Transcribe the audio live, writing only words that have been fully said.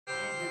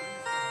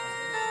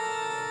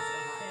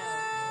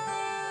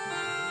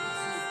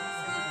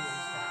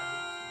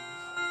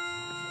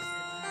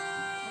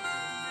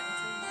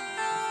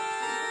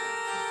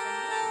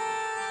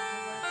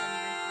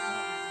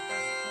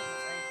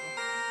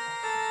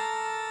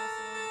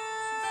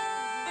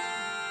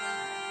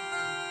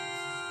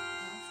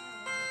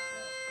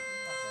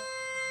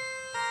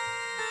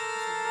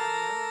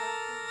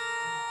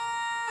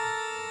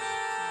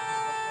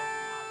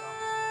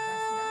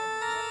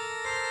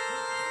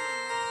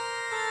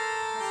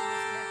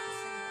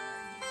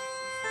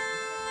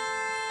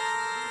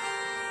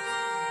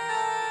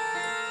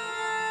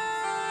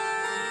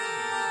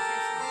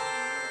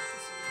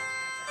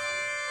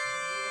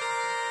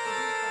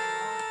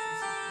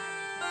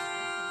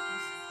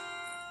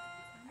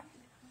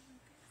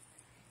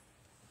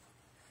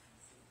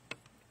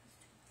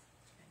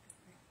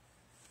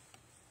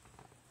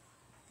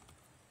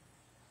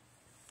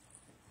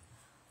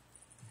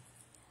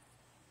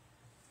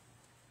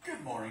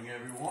Good morning,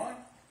 everyone.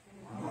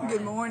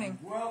 Good morning.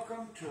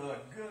 Welcome to a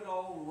good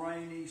old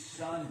rainy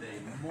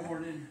Sunday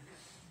morning.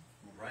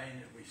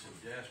 Rain that we so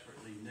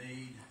desperately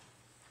need.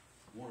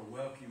 I want to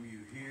welcome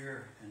you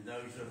here and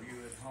those of you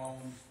at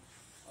home,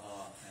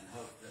 and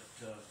hope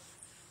that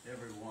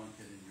everyone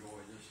can enjoy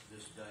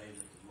this day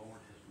that the Lord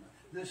has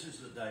made. This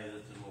is the day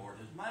that the Lord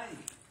has made.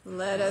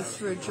 Let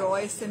us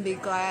rejoice and be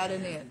glad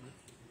in it.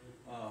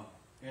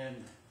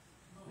 And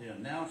the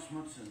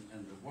announcements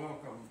and the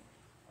welcome,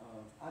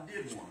 I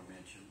did want to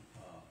mention,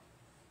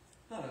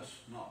 let us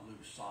not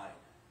lose sight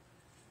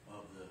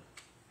of the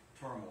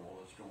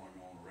turmoil that's going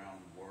on around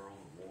the world,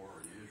 the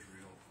war in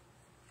Israel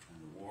and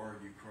the war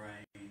in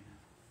Ukraine,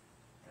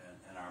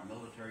 and our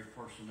military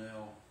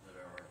personnel that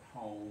are at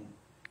home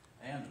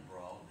and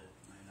abroad that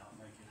may not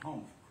make it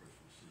home for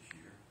Christmas this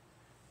year.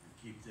 And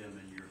keep them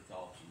in your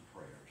thoughts and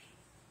prayers.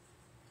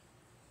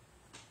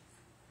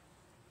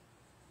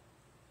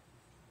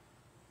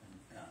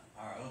 And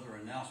our other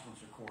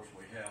announcements, of course,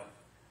 we have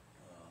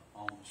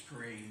on the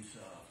screens.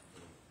 The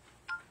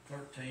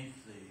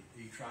 13th, the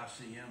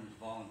E-Tri-CM is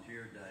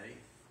Volunteer Day,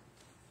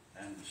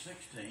 and the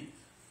 16th,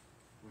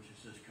 which is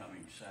this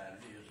coming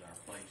Saturday, is our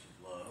Plates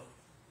of Love.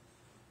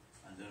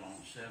 And then on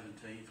the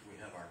 17th, we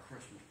have our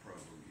Christmas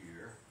program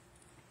here,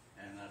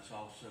 and that's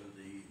also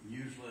the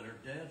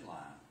newsletter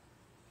deadline.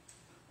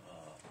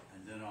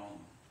 And then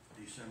on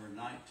December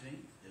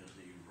 19th is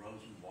the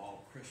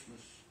Rosenwald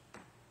Christmas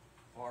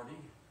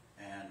Party,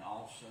 and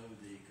also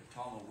the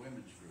Katala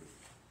Women's Group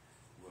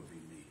will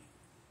be meeting.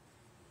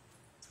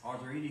 Are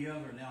there any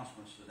other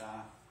announcements that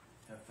I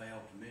have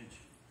failed to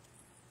mention?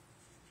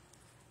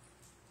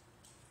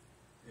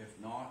 If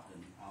not,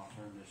 then I'll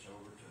turn this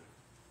over to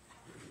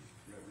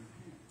Reverend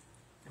Ken.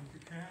 Thank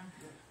you, Ken.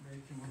 May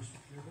you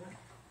worship together.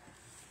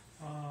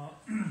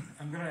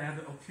 I'm going to add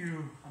a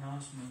few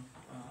announcements.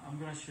 I'm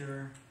going to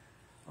share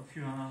a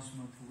few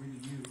announcements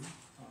with you.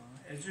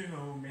 As you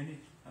know, many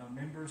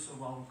members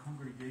of our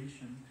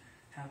congregation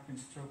have been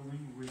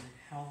struggling with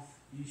health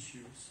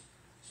issues.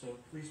 So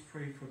please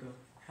pray for the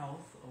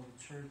health of the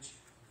church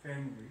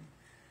family.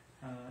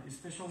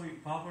 Especially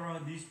Barbara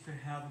needs to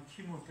have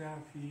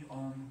chemotherapy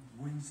on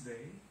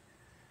Wednesday.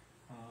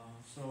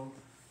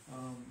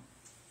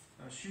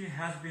 She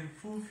has been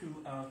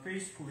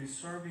faithfully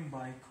serving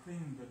by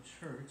cleaning the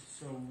church.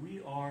 So we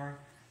are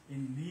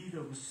in need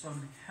of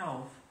some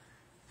help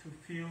to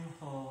fill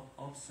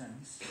her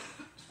absence.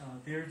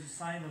 There's a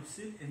sign of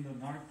sit in the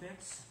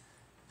narthex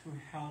to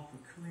help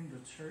clean the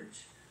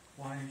church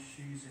while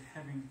she's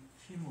having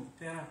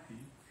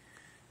chemotherapy.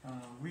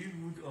 We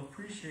would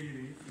appreciate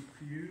it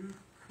if you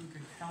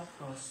could help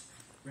us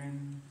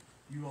when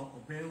you are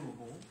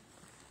available.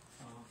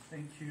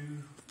 Thank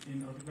you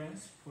in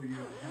advance for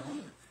your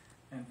help,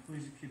 and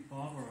please keep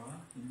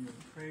Barbara in your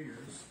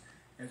prayers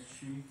as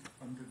she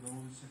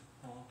undergoes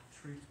her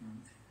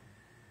treatment.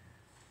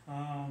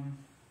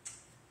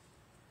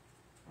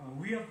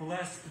 We are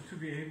blessed to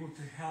be able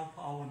to help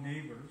our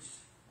neighbors.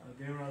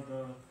 There are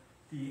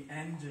the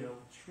angel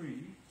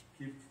tree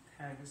gift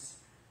tags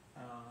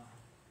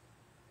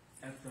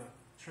at the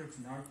church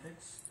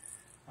narthex.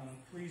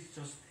 Please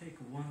just take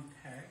one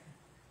tag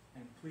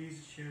and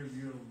please share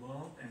your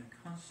love and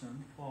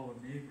concern for our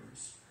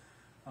neighbors.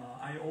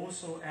 I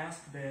also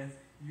ask that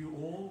you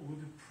all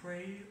would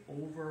pray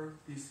over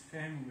these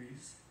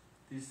families.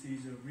 This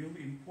is a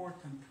really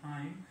important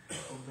time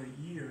of the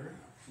year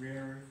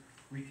where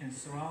we can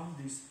surround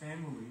these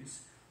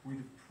families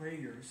with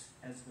prayers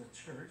as the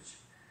church.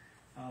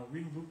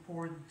 We look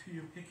forward to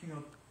you picking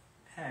up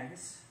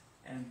tags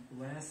and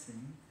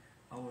blessing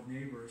our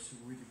neighbors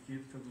with a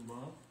gift of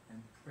love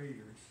and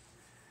prayers.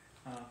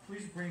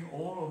 Please bring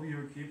all of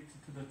your gifts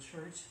to the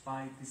church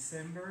by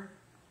December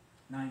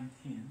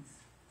 19th.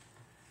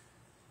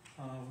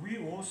 We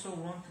also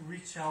want to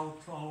reach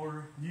out to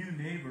our new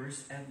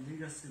neighbors at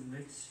Legacy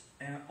Rich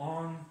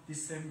on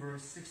December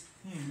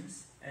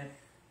 16th at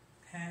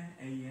 10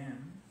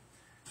 a.m.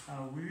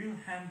 We will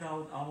hand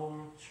out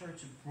our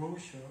church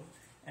brochure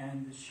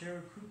and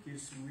share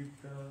cookies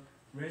with the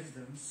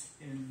residents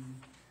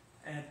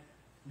at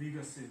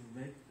Legacy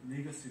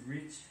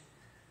Rich.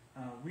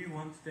 We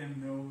want them to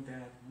know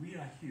that we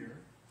are here,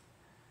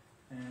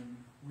 and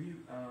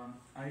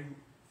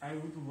I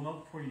would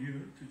love for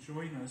you to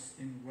join us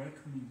in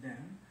welcoming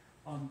them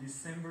on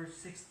December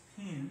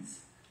 16th.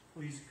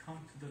 Please come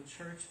to the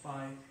church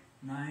by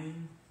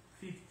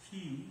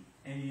 9:50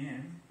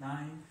 a.m.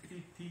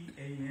 9:50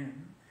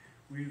 a.m.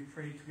 We'll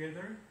pray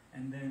together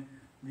and then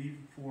leave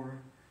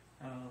for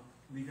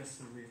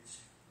Legacy Rich.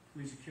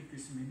 Please keep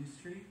this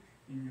ministry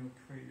in your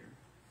prayer.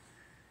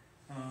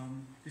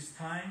 This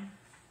time,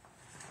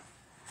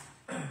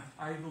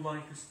 I would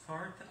like to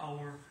start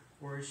our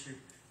worship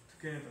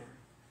together.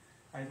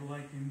 I would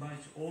like to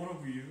invite all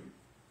of you.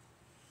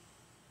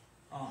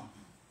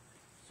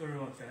 Sorry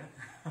about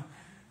that.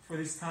 For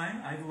this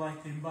time, I would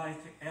like to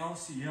invite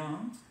Elsie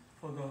Young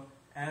for the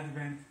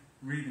Advent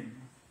reading.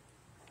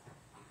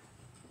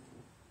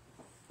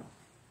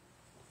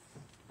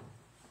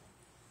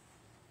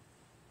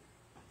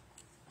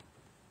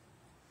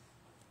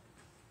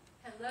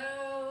 Hello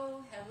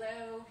Hello,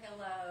 hello,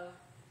 hello.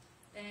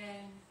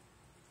 And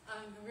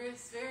I'm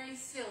very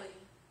silly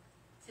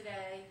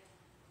today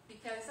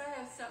because I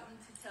have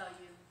something to tell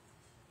you.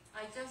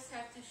 I just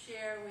have to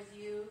share with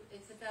you,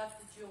 it's about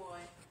the joy,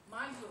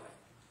 my joy.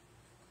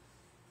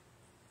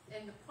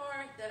 And the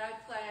part that I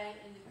play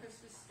in the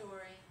Christmas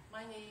story,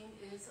 my name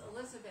is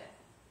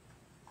Elizabeth.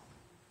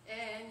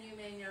 And you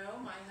may know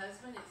my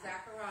husband is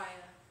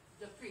Zachariah,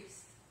 the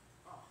priest.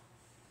 Oh,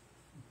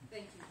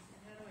 thank you.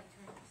 And how do I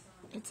turn this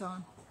on? It's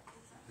on.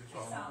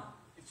 It's on.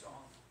 It's on.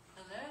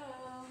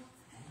 Hello.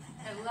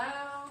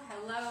 Hello,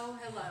 hello,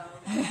 hello.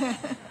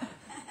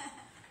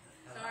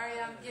 Sorry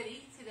I'm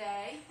giddy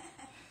today.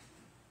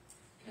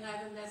 And I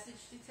have a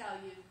message to tell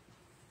you.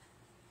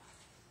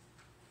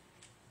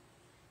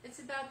 It's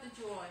about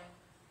the joy.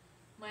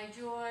 My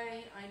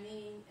joy, I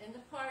mean, in the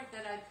part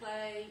that I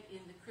play in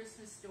the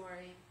Christmas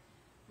story,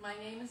 my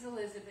name is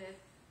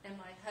Elizabeth, and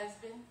my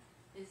husband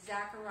is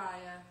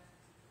Zachariah,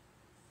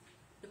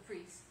 the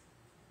priest.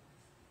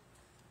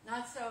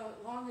 Not so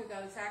long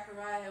ago,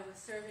 Zachariah was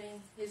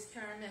serving his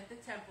term at the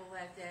temple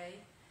that day.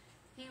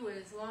 He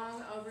was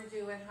long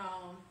overdue at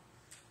home,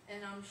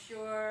 and I'm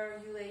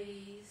sure you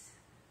ladies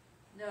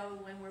know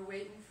when we're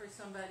waiting for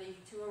somebody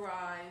to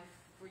arrive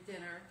for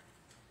dinner.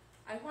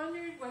 I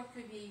wondered what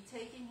could be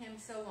taking him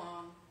so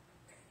long,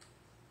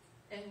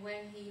 and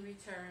when he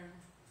returned,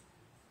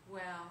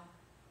 well,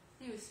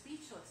 he was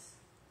speechless.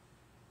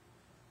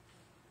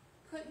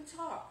 Couldn't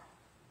talk.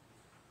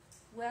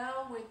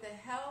 Well, with the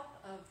help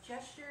of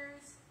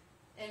gestures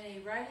and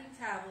a writing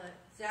tablet,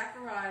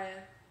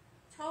 Zachariah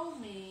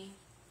told me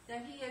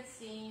that he had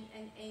seen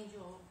an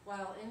angel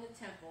while in the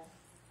temple.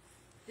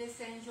 This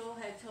angel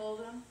had told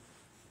him,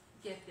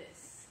 get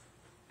this,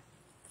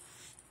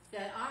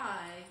 that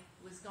I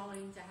was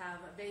going to have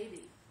a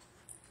baby.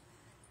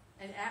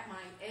 And at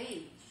my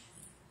age,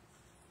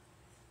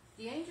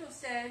 the angel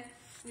said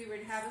we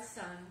would have a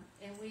son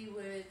and we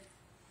would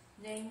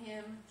name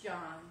him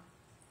John.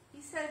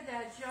 He said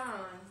that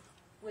John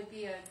would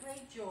be a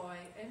great joy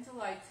and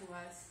delight to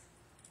us,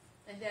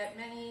 and that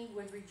many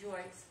would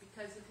rejoice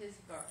because of his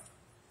birth.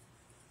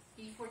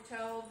 He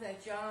foretold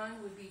that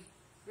John would be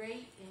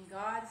great in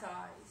God's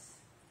eyes,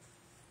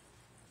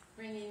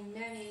 bringing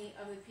many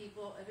of the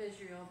people of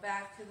Israel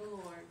back to the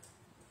Lord.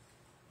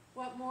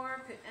 What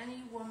more could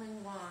any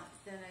woman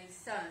want than a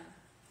son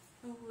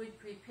who would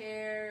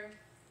prepare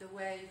the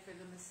way for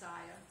the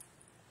Messiah?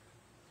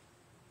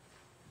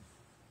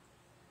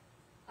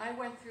 I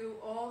went through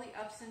all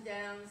the ups and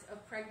downs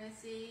of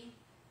pregnancy,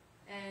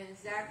 and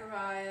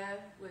Zachariah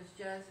was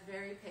just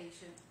very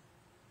patient.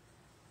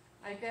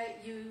 I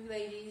bet you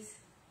ladies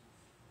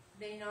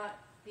may not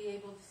be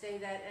able to say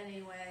that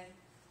anyway.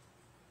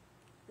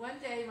 One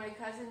day my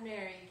cousin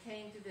Mary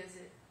came to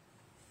visit.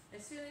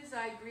 As soon as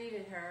I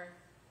greeted her,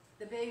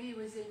 the baby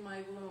was in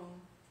my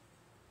womb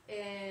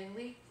and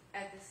leaped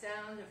at the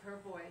sound of her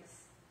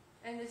voice.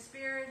 And the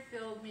Spirit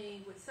filled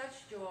me with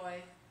such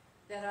joy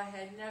that I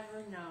had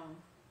never known.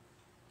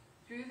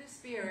 Through the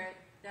Spirit,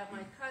 that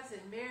my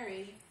cousin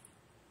Mary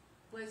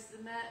was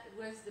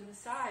the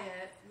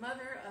Messiah,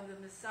 mother of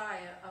the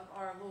Messiah of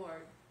our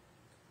Lord.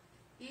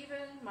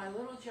 Even my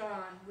little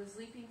John was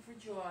leaping for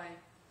joy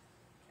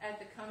at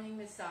the coming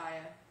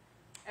Messiah.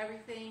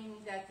 Everything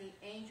that the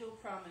angel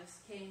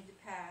promised came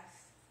to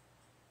pass.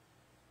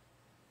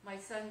 My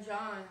son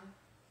John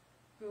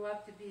grew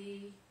up to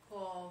be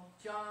called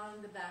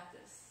John the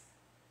Baptist.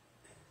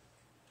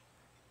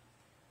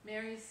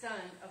 Mary's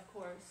son, of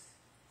course,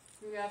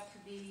 grew up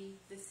to be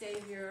the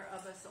Savior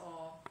of us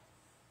all.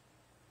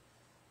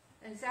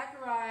 And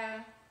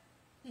Zachariah,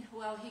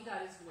 well, he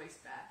got his voice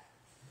back.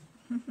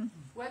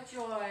 What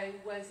joy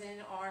was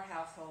in our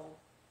household.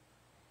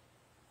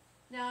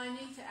 Now I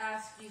need to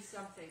ask you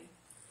something.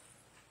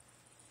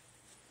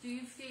 Do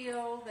you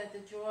feel that the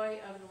joy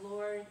of the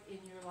Lord in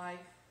your life,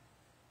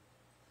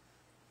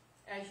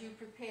 as you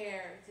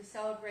prepare to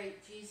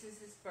celebrate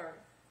Jesus'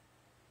 birth,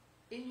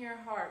 in your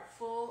heart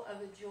full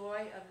of the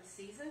joy of the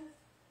season?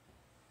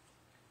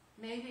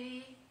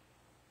 Maybe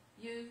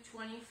you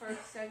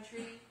 21st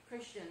century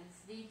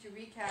Christians need to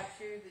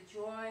recapture the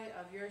joy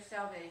of your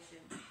salvation.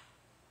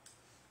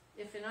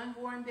 If an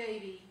unborn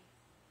baby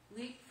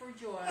leaped for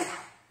joy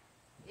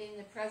in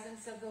the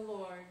presence of the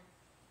Lord,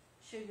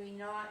 should we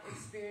not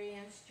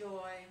experience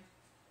joy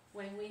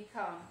when we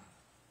come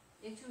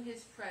into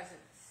his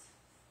presence?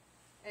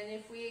 And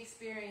if we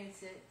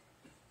experience it,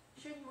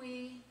 shouldn't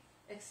we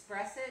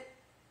express it?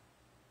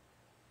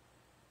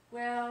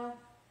 Well,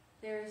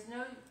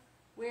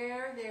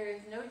 where there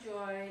is no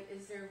joy,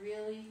 is there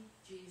really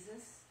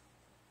Jesus?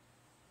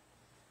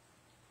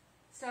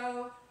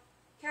 So,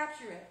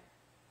 capture it.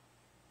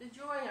 The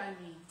joy,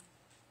 I mean.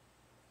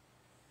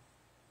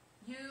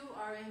 You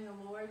are in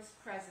the Lord's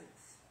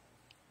presence.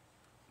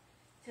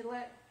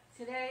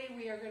 Today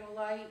we are going to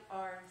light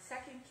our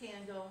second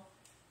candle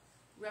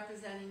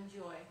representing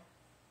joy.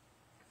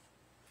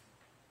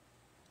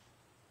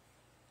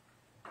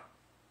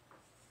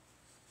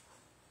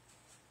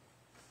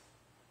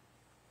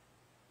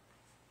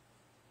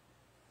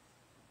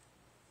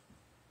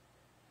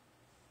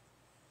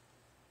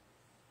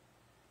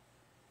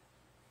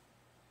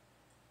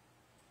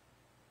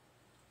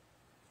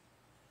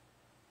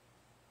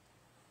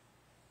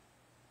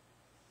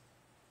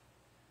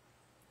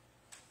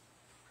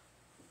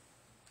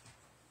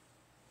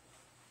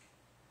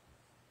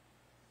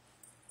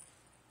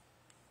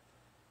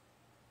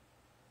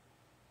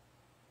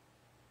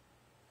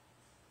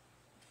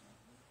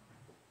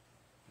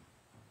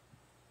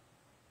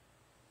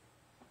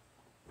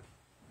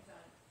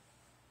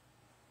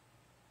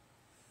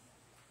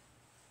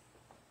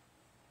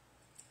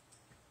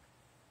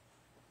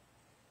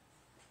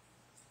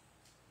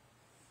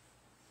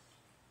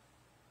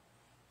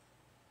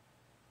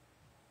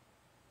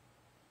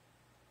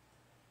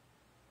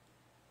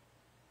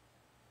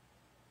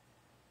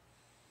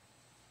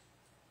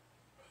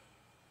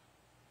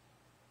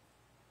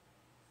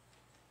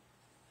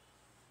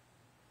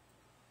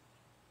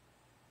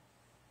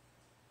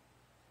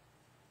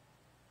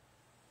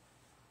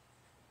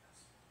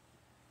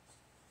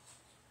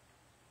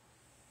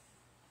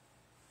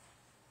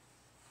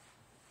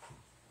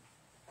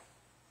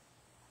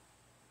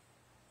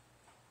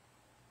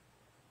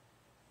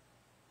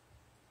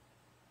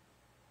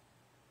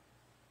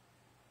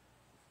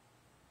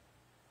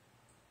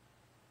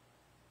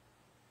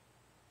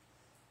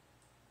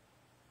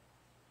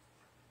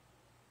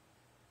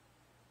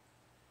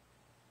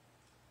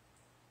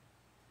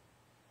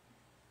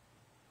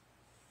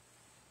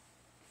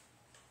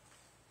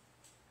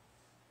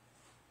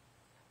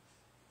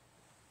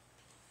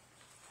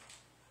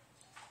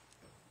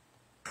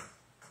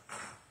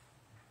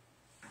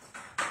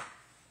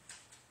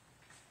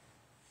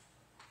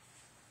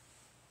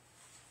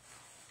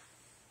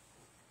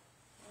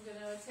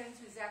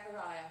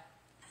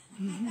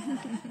 Thank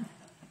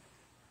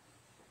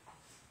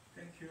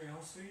you,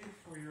 Elsie,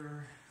 for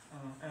your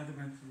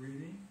Advent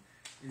reading.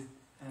 It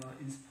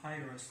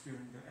inspired us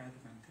during the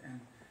Advent.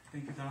 And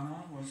thank you,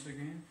 Donna, once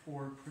again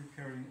for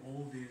preparing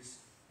all these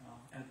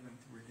Advent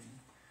reading.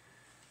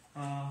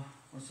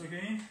 Once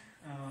again,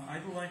 I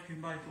would like to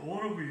invite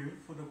all of you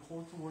for the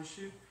call to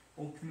worship,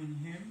 opening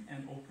hymn,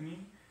 and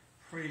opening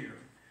prayer.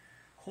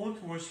 Call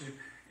to worship.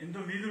 In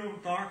the middle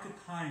of dark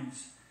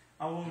times,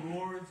 our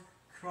Lord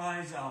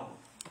cries out,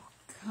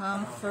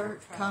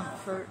 Comfort,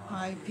 comfort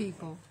my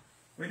people.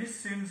 when it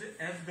seems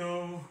as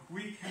though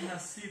we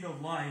cannot see the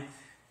light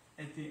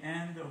at the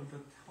end of the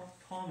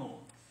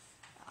tunnel,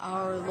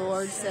 Our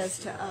Lord says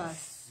to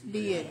us,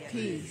 Be at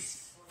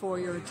peace, for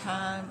your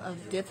time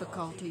of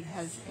difficulty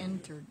has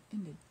ended.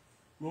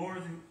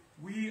 Lord,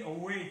 we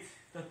await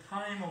the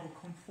time of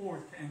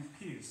comfort and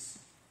peace.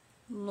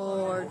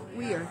 Lord,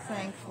 we are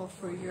thankful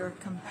for your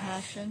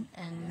compassion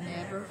and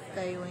never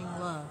failing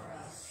love.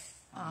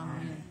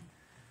 Amen.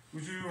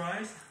 Would you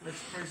rise?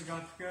 Let's praise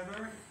God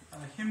together.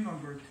 Hymn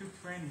number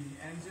 220,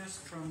 and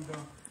just from the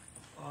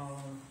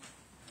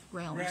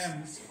Realms.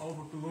 realms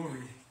of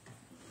glory.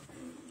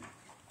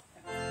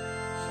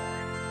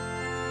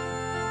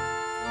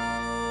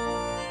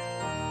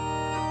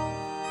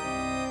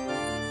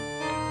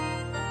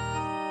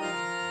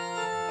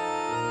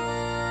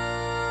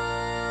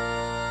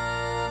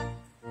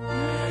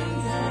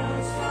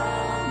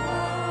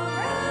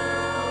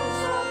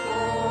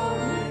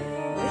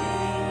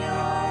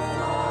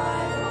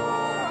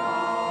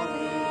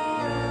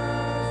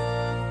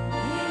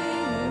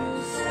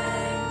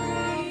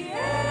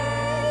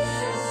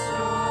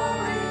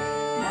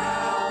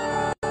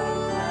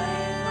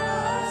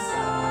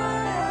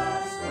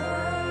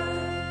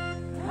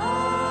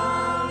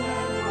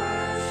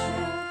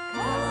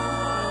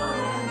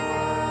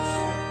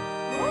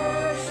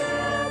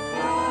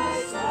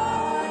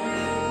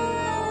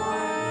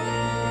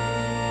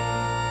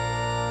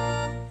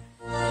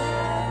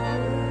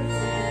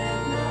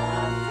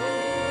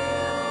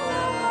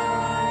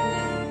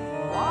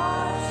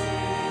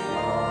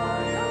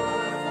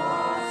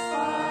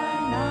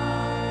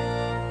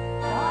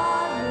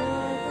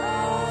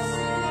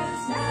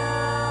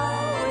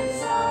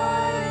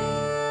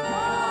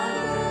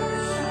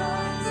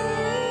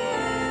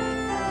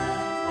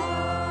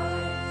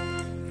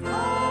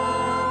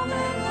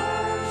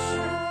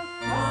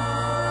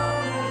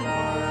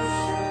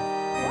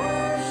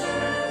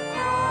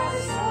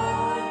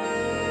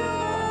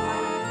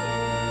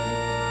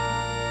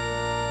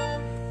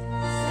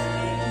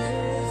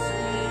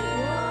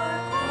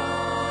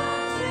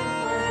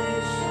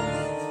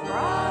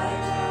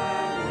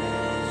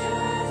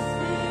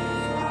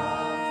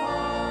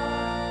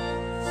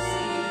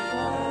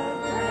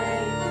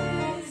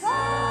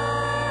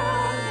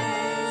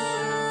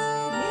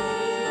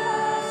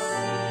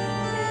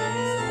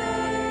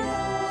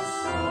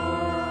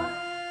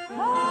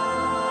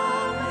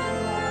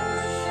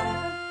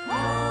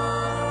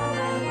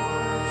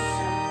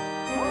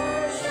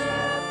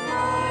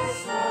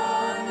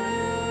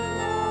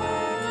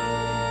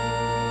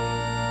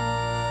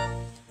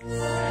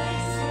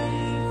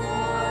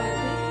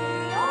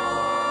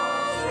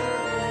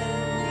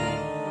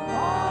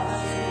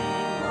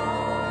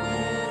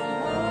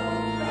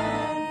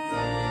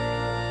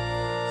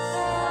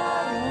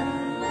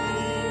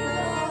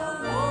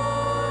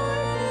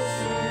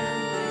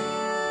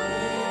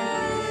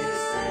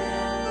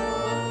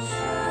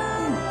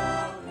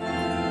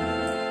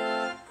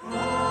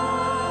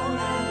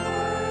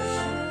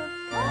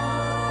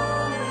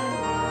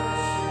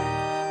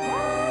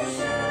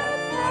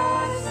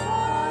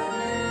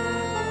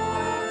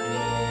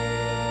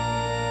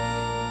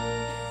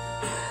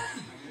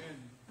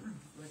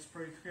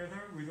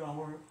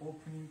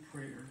 Opening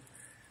prayer.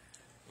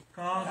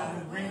 God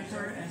of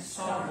winter and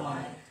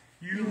starlight,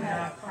 you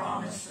have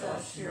promised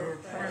us your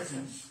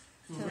presence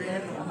to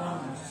live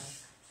among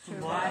us, to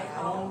right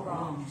all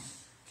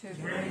wrongs, to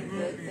bring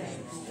good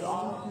things to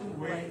all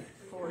who wait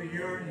for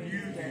your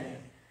new day.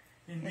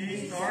 In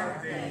these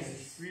dark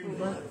days, we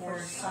look for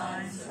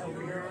signs of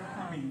your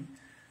coming,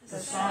 the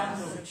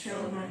signs of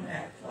children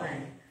at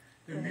play,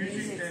 the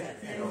music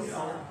that fills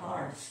our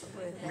hearts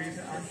with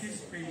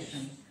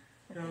anticipation,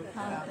 the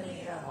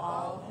company of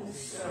all who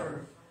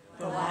serve,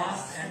 the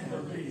lost and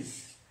the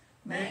least.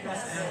 Make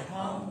us at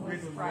home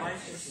with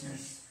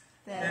righteousness,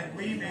 that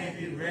we may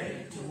be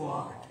ready to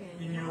walk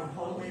in your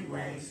holy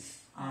ways.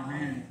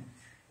 Amen.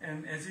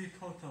 And as he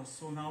taught us,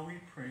 so now we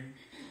pray.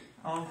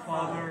 Our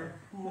Father,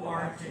 who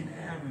art in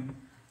heaven,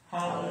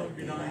 hallowed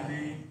be thy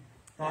name.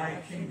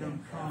 Thy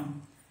kingdom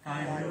come,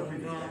 thy will be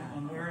done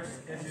on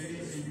earth as it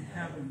is in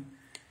heaven.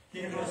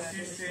 Give us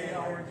this day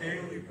our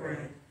daily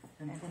bread,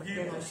 and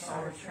forgive us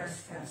our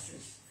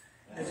trespasses,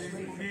 as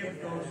we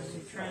forgive those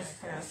who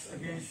trespass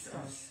against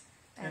us.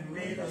 And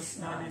lead us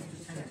not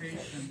into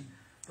temptation,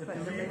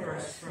 but deliver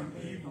us from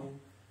evil.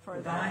 For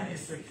thine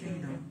is the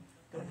kingdom,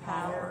 the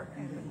power,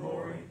 and the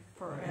glory,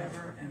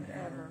 forever and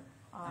ever.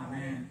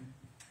 Amen.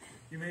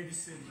 You may be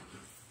seated.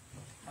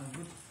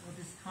 for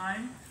this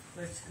time,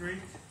 let's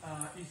greet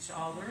each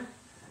other.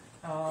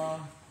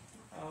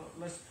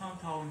 Let's turn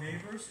to our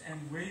neighbors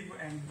and wave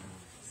and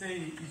say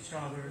each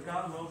other,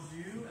 God loves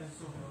you and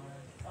so do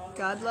I.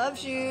 God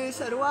loves you,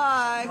 so do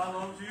I. God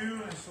loves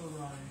you and so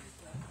do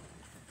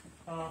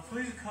I.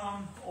 Please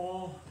come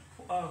all.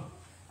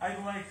 I'd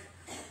like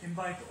to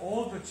invite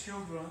all the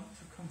children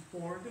to come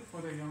forward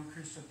for the Young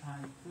Christian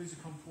time. Please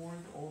come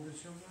forward, all the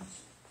children.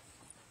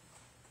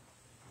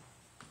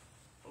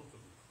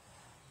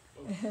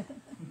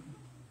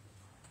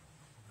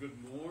 Good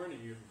morning,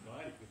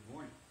 everybody. Good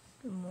morning.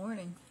 Good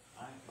morning.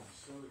 I am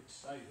so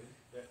excited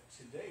that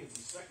today is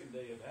the second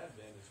day of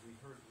Advent, as we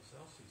heard Miss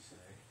Elsie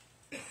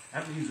say.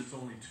 That means it's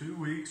only 2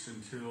 weeks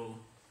until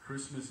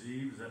Christmas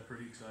Eve. Is that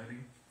pretty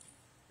exciting?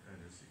 That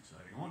is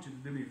exciting. I want you to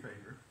do me a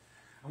favor.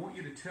 I want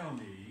you to tell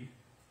me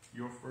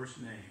your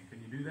first name.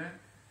 Can you do that?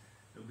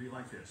 It'll be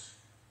like this.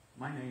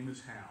 My name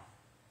is Hal.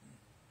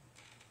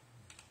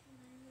 My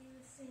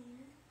name is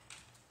Singer.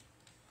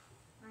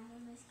 My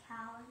name is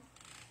Callan.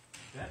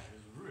 That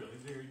is really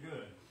very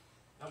good.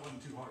 That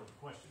wasn't too hard of a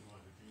question,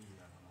 was it? You knew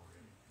that one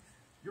already.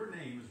 Your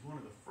name is one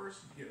of the first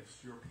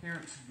gifts your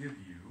parents give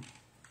you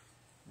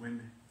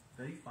when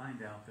they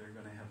find out they're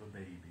going to have a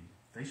baby.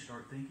 They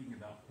start thinking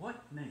about,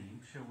 what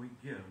name shall we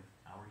give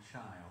our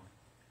child?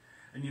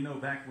 And you know,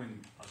 back when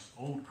us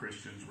old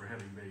Christians were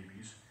having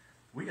babies,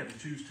 we had to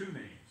choose 2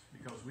 names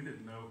because we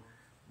didn't know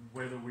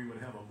whether we would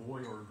have a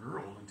boy or a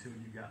girl until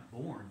you got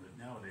born. But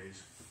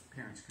nowadays,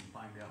 parents can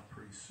find out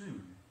pretty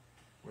soon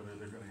whether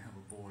they're going to have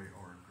a boy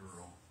or a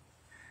girl.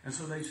 And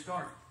so they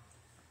start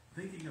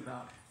thinking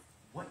about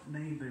what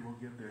name they will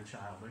give their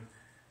child.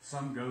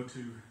 Some go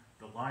to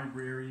the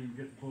library and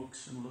get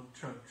books and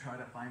try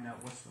to find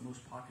out what's the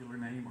most popular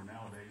name, or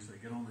nowadays they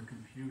get on the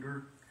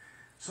computer.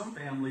 Some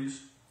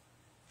families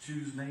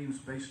choose names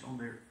based on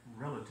their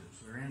relatives,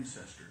 their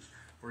ancestors.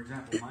 For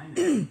example, my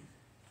name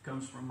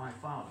comes from my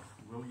father,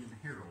 William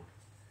Harold.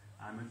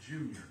 I'm a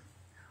junior.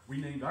 We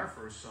named our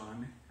first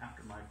son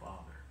after my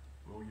father,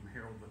 William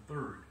Harold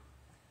III.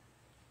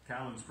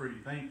 Callan's pretty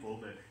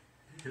thankful that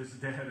his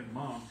dad and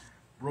mom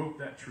broke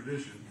that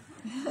tradition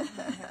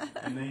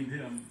and named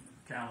him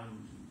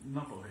Callan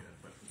Knucklehead.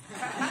 But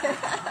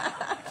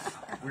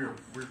we're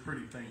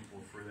pretty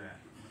thankful for that.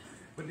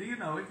 But do you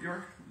know if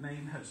your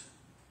name has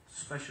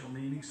special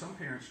meaning? Some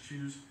parents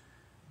choose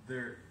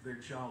their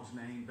child's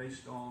name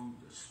based on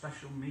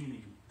special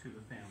meaning to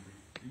the family.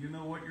 Do you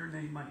know what your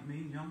name might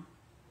mean, Young?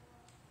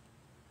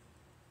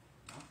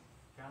 No?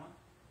 Callan?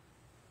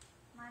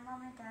 My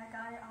mom and dad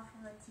got it off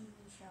of a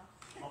TV show.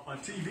 A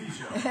TV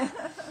show.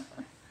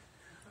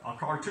 A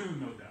cartoon,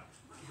 no doubt.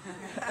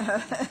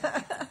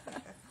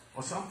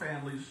 Well, some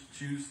families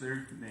choose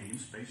their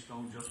names based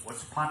on just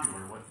what's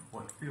popular,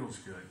 what feels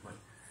good,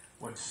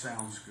 what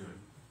sounds good.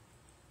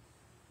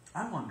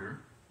 I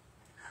wonder,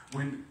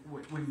 when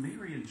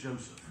Mary and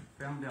Joseph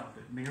found out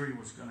that Mary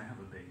was going to have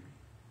a baby,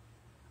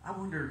 I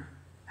wonder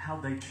how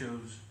they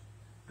chose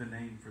the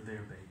name for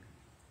their baby.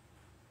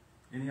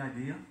 Any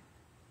idea?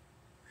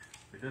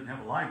 They didn't have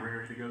a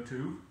library to go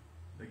to.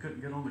 They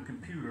couldn't get on the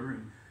computer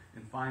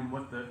and find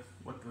what the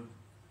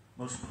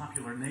most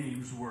popular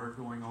names were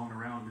going on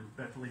around in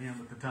Bethlehem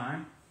at the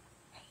time.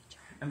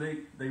 And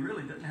they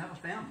really didn't have a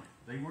family.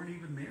 They weren't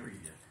even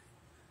married yet.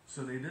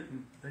 So they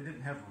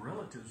didn't have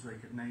relatives they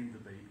could name the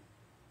baby.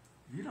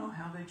 Do you know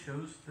how they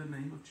chose the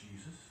name of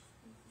Jesus?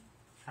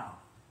 How?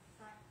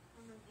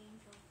 From an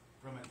angel.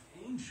 From an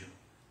angel.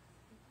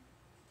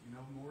 You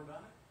know more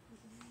about it?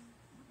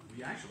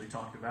 We actually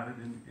talked about it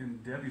in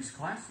Debbie's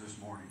class this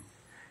morning.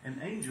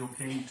 An angel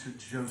came to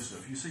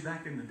Joseph. You see,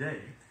 back in the day,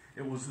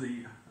 it was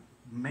the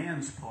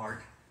man's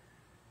part.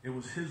 It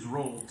was his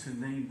role to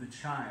name the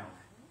child.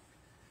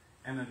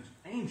 And an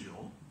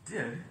angel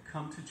did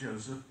come to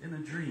Joseph in a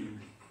dream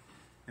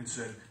and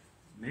said,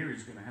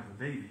 Mary's going to have a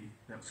baby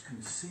that's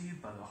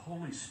conceived by the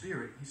Holy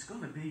Spirit. He's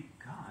going to be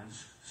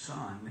God's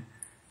son,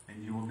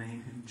 and you will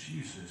name him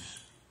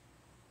Jesus.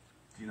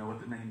 Do you know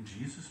what the name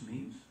Jesus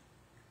means?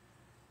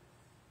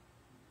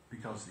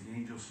 Because the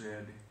angel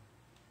said,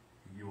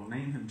 you will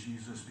name him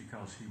Jesus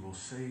because he will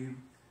save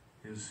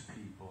his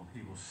people.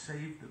 He will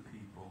save the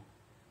people.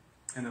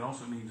 And it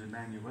also means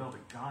Emmanuel,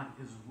 that God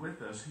is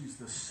with us. He's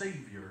the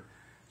Savior.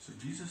 So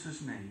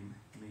Jesus' name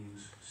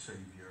means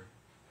Savior.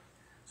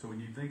 So when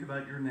you think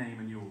about your name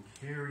and you will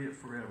carry it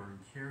forever and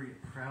carry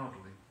it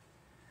proudly,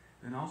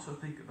 then also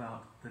think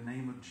about the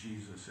name of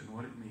Jesus and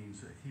what it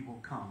means that he will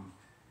come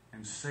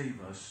and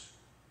save us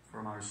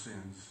from our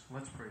sins.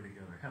 Let's pray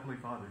together. Heavenly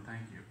Father,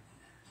 thank you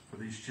for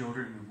these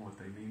children and what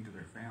they mean to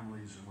their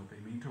families and what they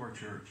mean to our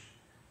church,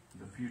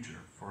 the future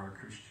for our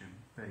Christian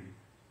faith.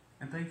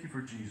 And thank you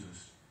for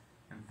Jesus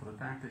and for the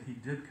fact that he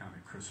did come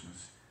at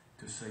Christmas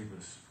to save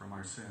us from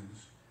our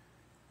sins.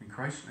 In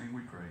Christ's name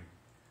we pray.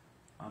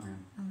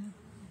 Amen. Amen.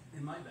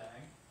 In my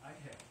bag,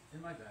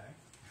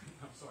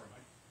 I'm sorry,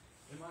 Mike.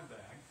 In my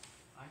bag,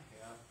 I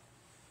have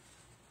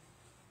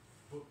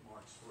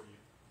bookmarks for you.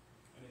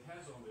 And it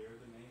has on there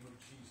the name of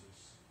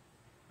Jesus.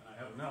 And I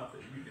have enough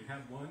that you can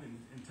have one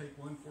and take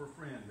one for a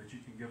friend that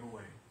you can give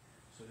away.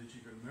 so that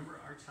you can remember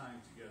our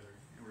time together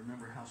and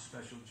remember how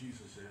special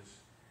Jesus is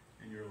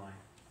in your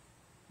life.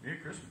 Merry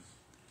Christmas.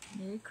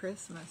 Merry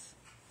Christmas.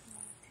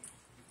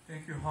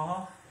 Thank you,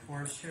 Ha,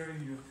 for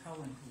sharing your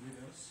talent with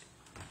us.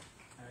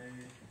 I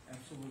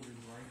absolutely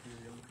like your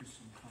Young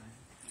Christian time.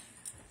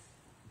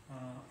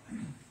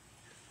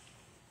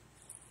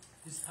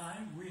 This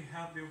time we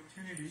have the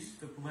opportunity,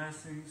 the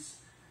blessings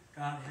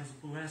God has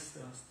blessed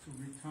us to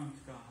return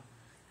to God.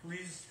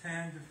 Please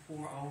stand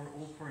for our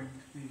offering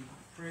to be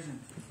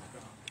present to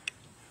God.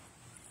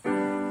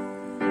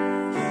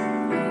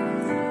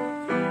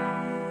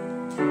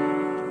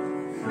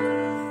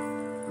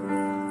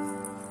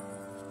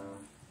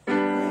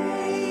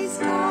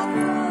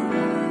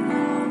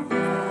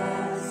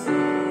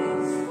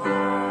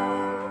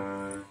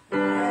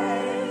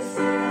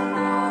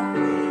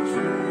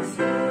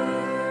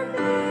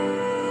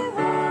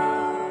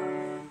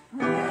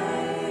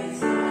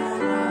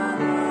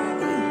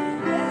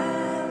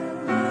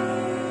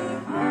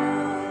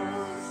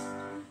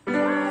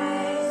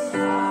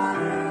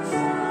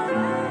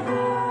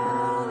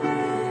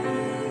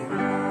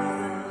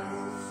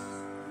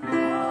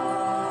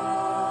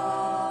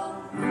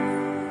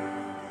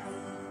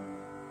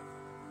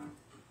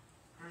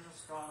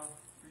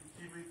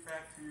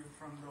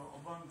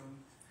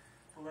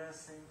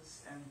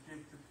 Blessings and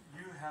gift that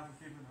you have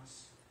given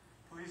us.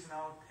 Please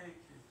now take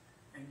it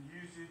and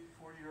use it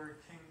for your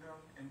kingdom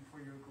and for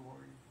your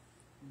glory.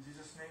 In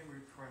Jesus' name we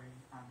pray.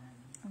 Amen.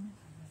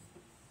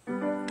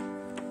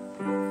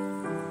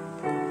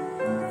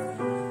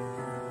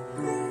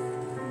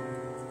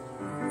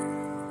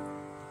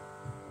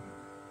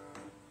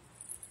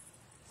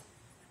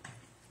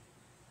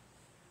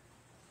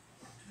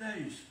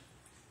 Today's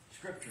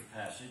scripture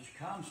passage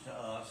comes to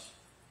us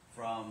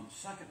from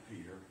 2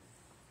 Peter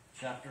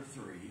chapter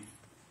 3,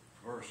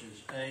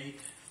 verses 8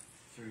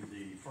 through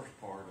the first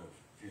part of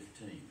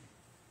 15.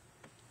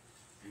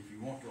 If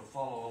you want to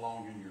follow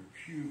along in your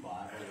pew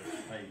Bible,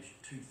 it's page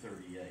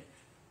 238.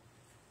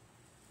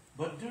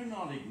 But do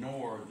not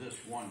ignore this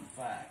one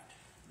fact,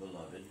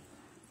 beloved,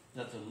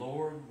 that the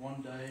Lord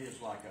one day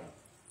is like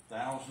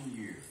 1,000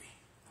 years,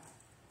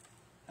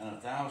 and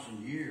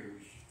 1,000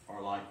 years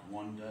are like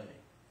one day.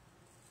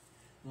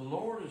 The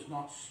Lord is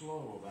not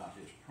slow about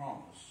his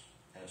promise,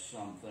 as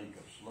some think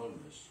of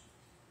slowness,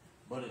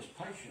 but is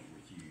patient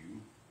with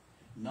you,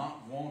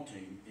 not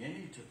wanting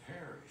any to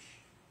perish,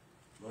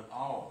 but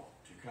all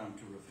to come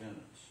to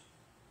repentance.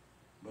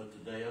 But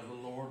the day of the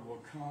Lord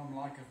will come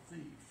like a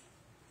thief,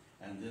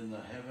 and then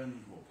the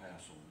heavens will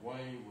pass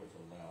away with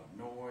a loud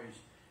noise,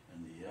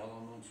 and the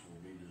elements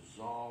will be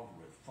dissolved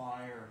with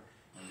fire,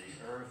 and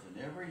the earth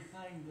and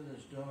everything that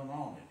is done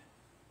on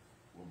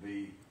it will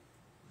be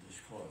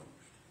disclosed.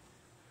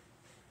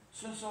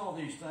 Since all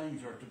these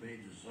things are to be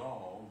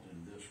dissolved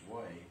in this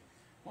way,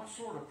 what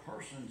sort of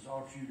persons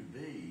ought you to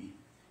be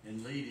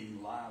in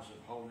leading lives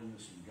of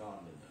holiness and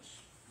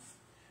godliness,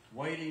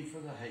 waiting for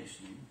the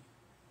hastening,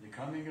 the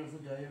coming of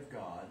the day of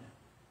God,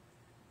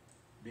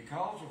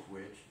 because of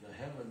which the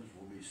heavens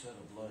will be set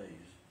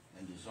ablaze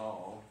and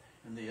dissolved,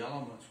 and the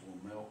elements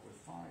will melt with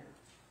fire?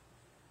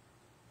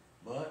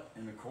 But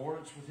in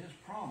accordance with his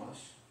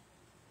promise,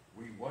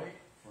 we wait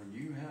for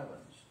new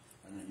heavens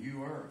and a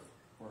new earth,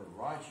 where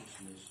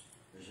righteousness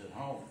is at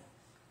home.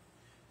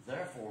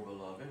 Therefore,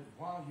 beloved,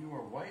 while you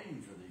are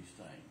waiting for these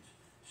things,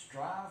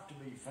 strive to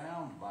be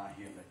found by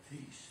him at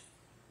peace,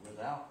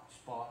 without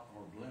spot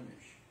or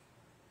blemish,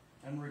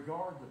 and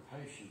regard the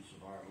patience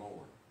of our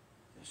Lord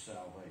as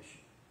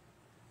salvation.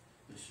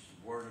 This is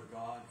the word of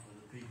God for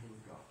the people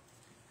of God.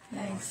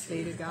 Thanks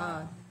be to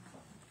God.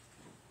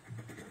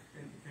 Thank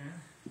you,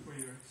 Ken, for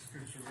your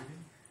scripture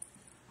reading.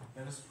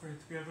 Let us pray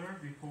together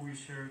before we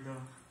share the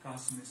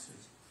God's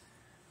message.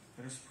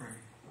 Let us pray.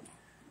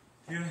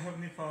 Dear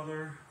Heavenly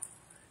Father,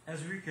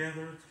 as we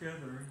gather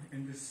together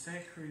in this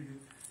sacred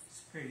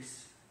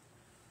space,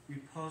 we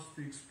pause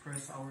to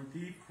express our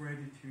deep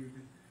gratitude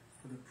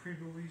for the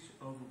privilege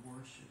of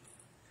worship.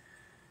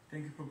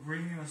 Thank you for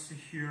bringing us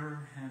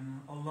here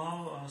and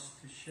allow us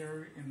to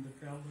share in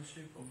the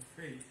fellowship of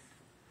faith.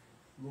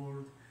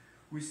 Lord,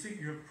 we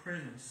seek your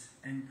presence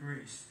and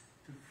grace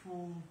to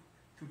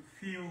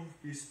fill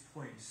this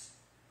place.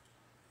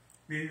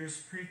 May your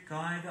Spirit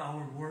guide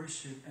our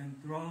worship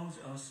and draws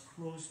us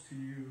close to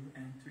you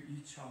and to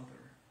each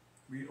other.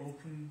 We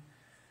open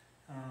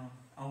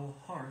our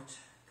heart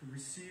to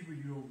receive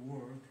your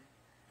word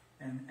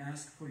and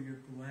ask for your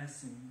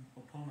blessing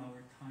upon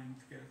our time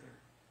together.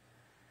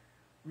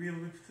 We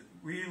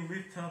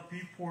lift up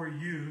before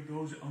you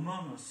those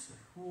among us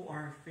who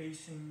are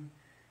facing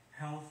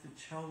health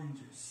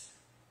challenges.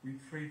 We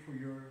pray for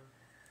your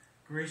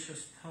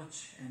gracious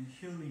touch and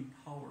healing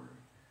power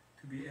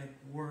to be at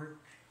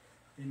work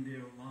in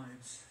their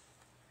lives.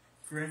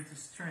 Grant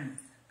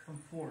strength,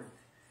 comfort,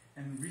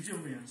 and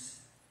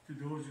resilience to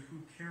those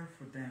who care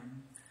for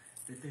them,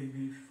 that they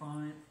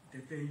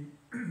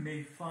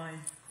may find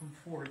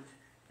comfort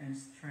and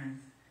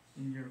strength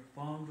in your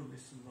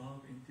boundless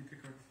love in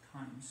difficult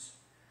times.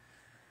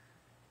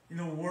 In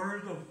a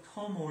world of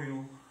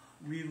turmoil,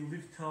 we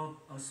lift up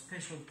a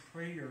special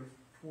prayer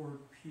for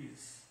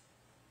peace.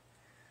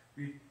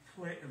 We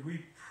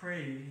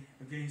pray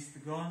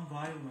against gun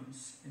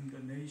violence in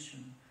the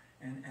nation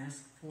and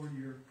ask for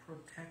your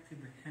protective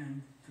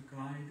hand to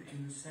guide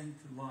innocent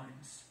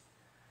lives.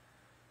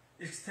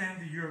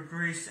 Extend your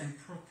grace and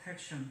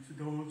protection to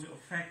those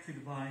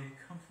affected by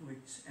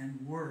conflicts and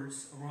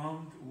wars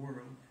around the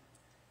world.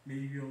 May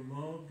your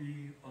love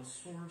be a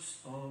source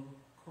of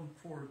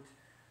comfort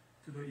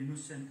to the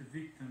innocent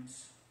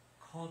victims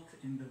caught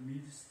in the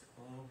midst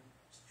of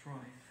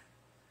strife.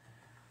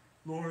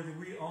 Lord,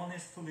 we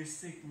honestly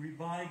seek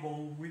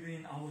revival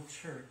within our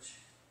church.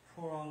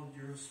 Pour out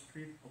your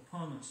Spirit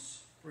upon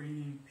us,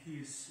 bringing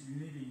peace,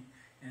 unity,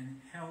 and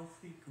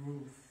healthy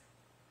growth.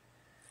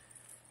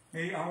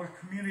 May our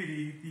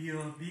community be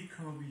a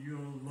beacon of your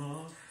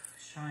love,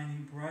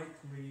 shining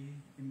brightly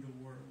in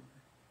the world.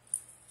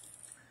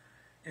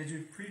 As we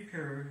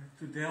prepare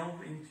to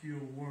delve into your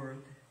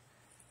word,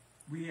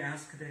 we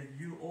ask that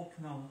you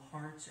open our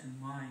hearts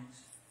and minds.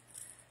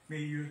 May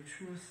your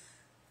truth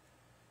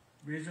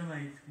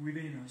resonate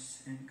within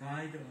us and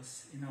guide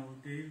us in our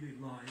daily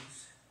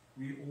lives.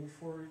 We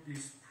offer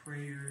these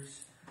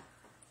prayers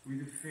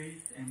with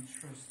faith and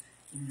trust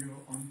in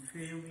your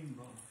unfailing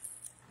love.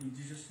 In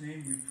Jesus'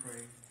 name we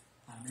pray.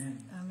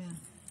 Amen. Amen.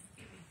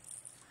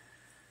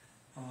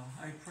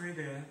 I pray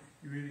that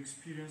you will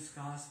experience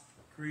God's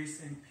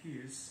grace and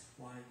peace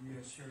while we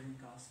are sharing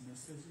God's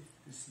message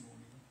this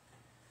morning.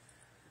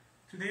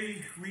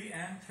 Today we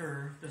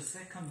enter the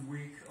second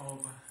week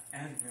of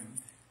Advent.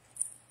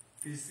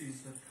 This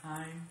is a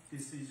time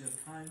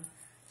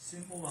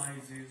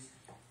symbolizes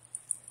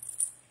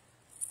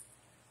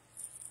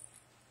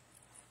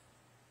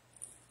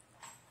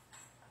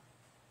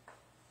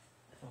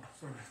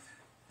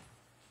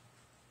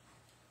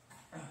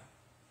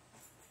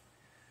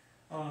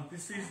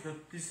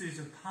This is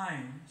a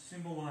time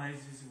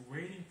symbolizes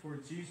waiting for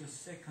Jesus'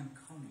 second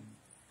coming.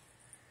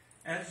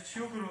 As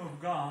children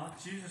of God,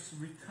 Jesus'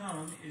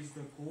 return is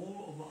the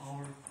goal of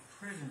our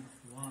present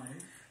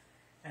life,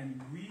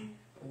 and we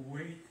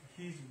await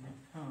his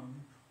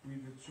return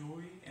with the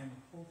joy and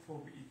hope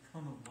of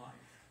eternal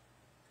life.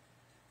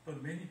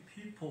 But many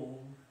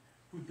people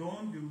who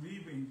don't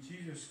believe in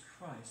Jesus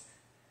Christ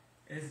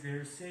as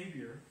their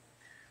Savior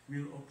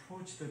will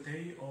approach the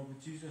day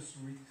of Jesus'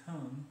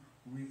 return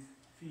with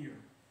fear.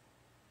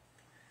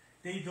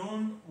 They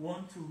don't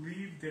want to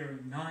leave their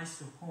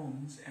nice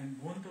homes and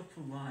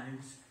wonderful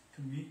lives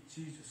to meet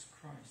Jesus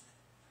Christ.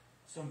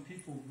 Some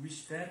people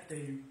wish that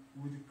day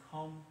would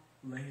come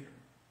later.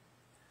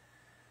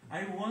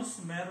 I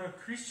once met a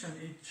Christian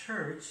in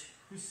church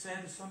who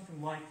said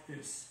something like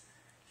this.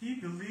 He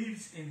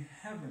believes in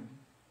heaven,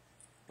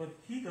 but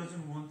he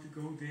doesn't want to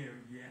go there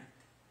yet.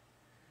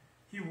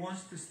 He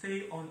wants to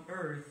stay on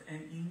earth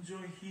and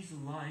enjoy his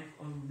life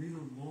a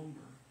little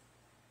longer.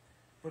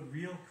 But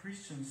real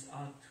Christians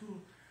are to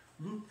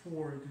look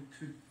forward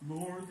to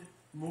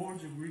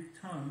Lord's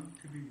return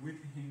to be with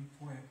him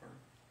forever.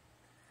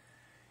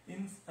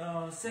 In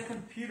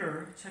 2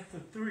 Peter chapter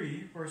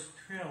 3, verse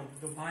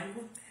 12, the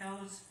Bible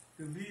tells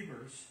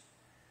believers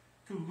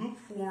to look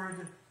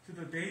forward to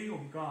the day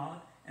of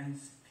God and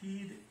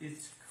speed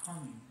its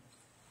coming.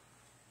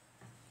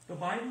 The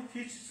Bible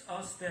teaches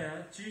us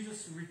that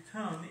Jesus'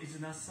 return is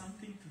not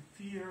something to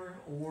fear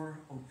or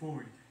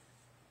avoid.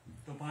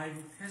 The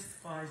Bible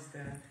testifies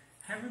that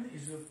heaven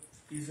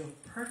is a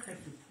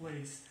perfect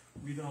place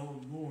with our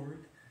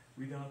Lord,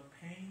 without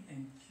pain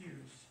and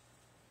tears.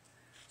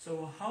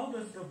 So how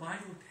does the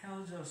Bible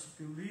tell us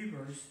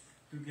believers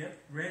to get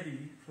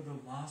ready for the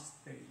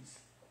last days?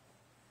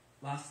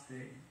 Last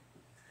day.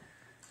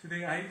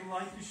 Today I would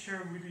like to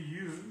share with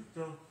you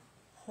the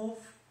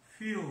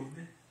hope-filled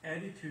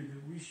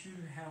attitude we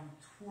should have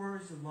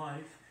towards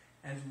life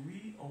as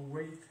we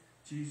await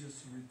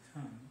Jesus'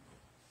 return.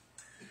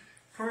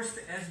 First,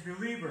 as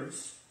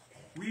believers,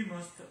 we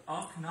must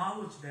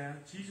acknowledge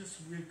that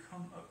Jesus will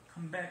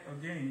come back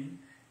again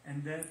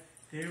and that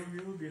there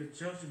will be a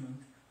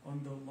judgment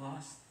on the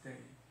last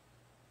day.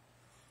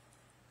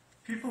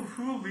 People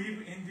who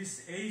live in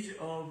this age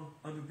of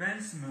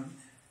advancement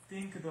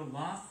think the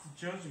last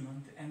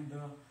judgment and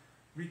the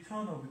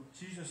return of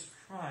Jesus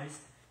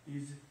Christ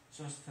is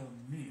just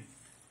a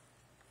myth.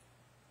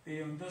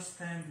 They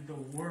understand the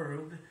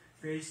world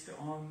based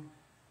on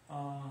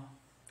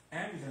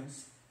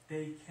evidence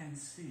they can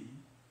see.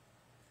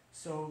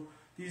 So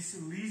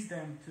this leads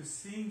them to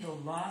seeing the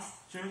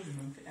last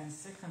judgment and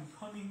second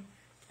coming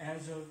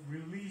as a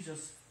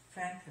religious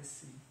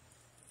fantasy.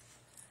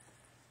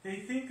 They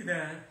think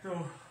that the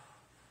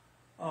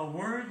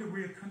world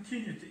will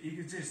continue to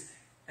exist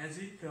as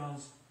it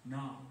does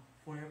now,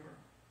 forever.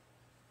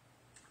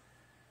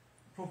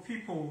 For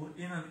people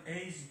in an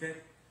age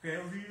that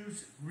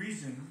values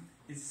reason,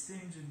 it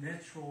seems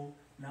natural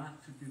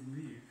not to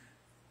believe.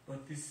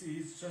 But this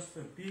is just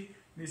a big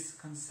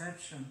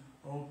misconception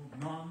of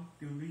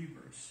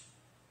non-believers.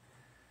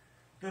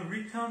 The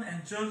return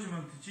and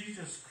judgment of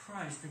Jesus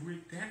Christ will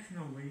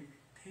definitely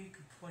take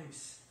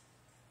place.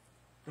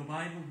 The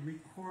Bible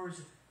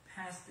records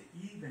past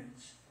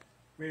events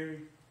where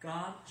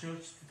God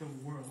judged the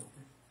world.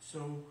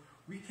 So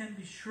we can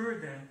be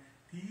sure that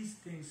these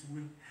things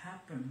will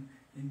happen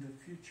in the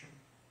future.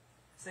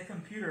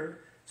 2 Peter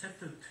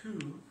chapter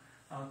 2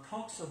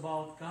 talks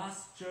about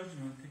God's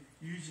judgment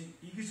using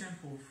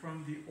example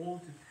from the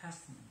Old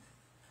Testament.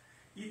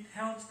 It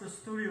tells the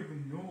story of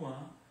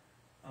Noah,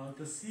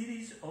 the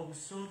cities of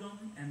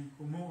Sodom and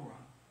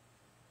Gomorrah.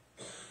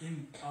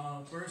 In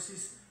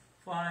verses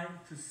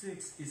 5 to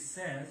 6, it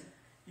says,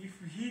 "If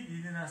he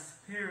did not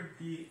spare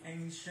the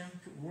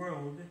ancient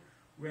world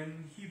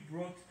when he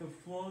brought the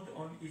flood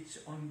on its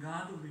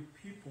ungodly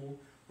people,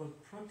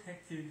 but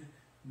protected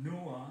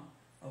Noah,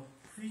 a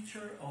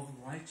preacher of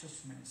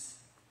righteousness,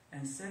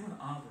 and 7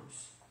 others.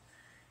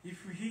 If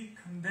he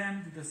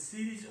condemned the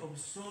cities of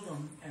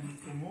Sodom and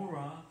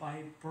Gomorrah by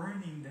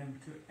burning them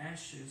to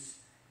ashes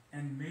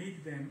and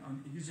made them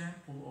an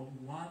example of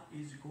what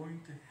is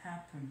going to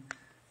happen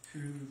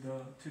to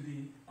the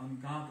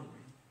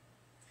ungodly.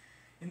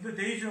 In the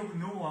days of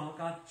Noah,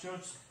 God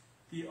judged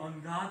the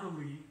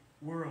ungodly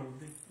world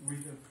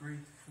with a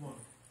great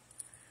flood.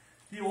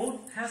 The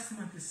Old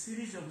Testament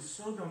cities of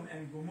Sodom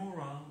and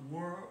Gomorrah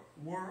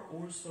were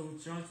also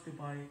judged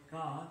by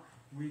God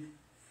with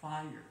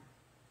fire.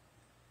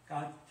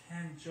 God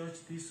can judge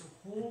this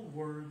whole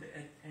world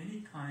at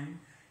any time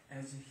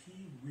as He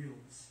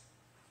wills.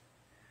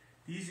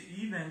 These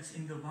events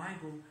in the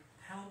Bible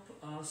help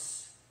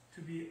us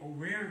to be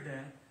aware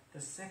that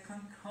the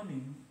second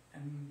coming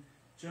and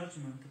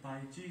judgment by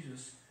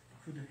Jesus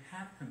could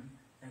happen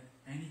at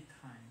any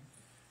time.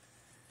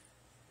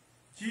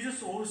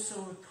 Jesus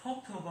also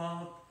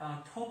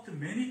talked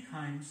many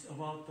times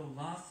about the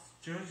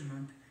last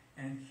judgment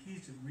and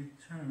His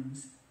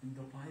returns in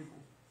the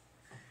Bible.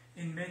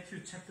 In Matthew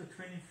chapter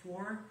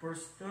 24,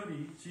 verse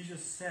 30,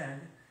 Jesus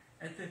said,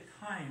 "At that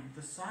time,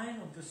 the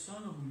sign of the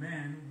Son of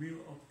Man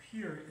will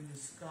appear in the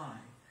sky,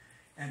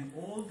 and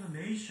all the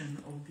nations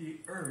of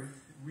the earth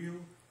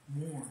will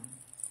mourn.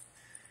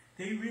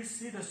 They will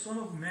see the Son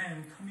of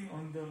Man coming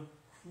on the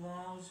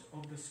clouds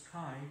of the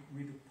sky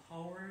with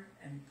power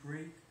and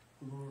great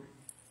glory."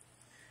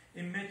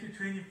 In Matthew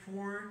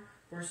 24,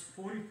 verse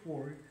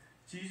 44,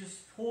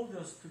 Jesus told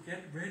us to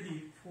get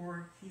ready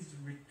for His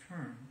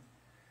return.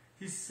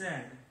 He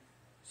said,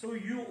 "So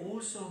you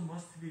also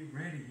must be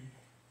ready,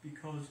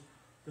 because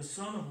the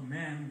Son of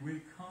Man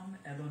will come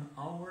at an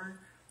hour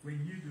when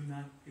you do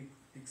not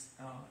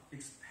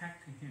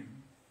expect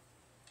Him."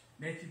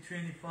 Matthew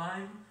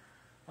 25,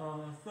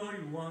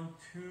 31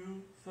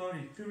 to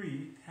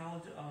 33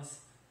 tells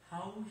us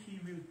how He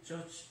will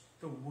judge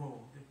the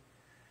world.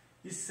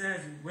 It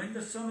says, "When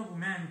the Son of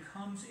Man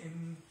comes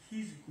in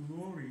His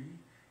glory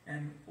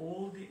and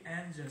all the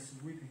angels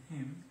with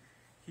Him,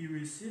 He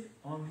will sit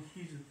on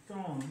His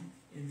throne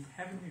in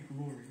heavenly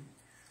glory.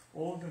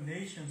 All the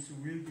nations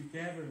will be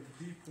gathered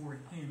before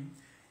Him,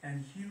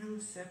 and He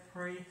will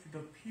separate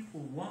the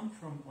people one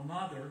from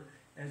another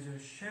as a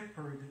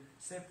shepherd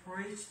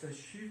separates the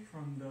sheep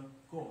from the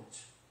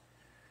goats.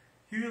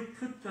 He will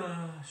put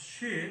the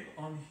sheep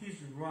on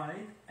His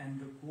right and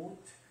the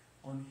goat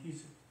on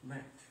His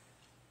left."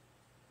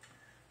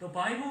 The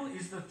Bible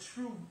is the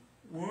true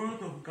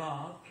Word of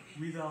God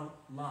without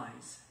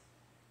lies.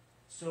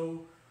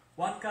 So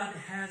what God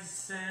has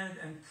said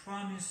and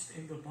promised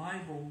in the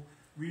Bible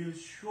will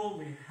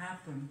surely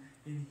happen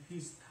in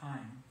His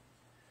time.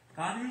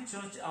 God will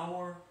judge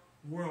our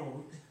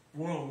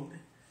world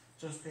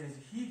just as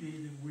He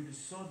did with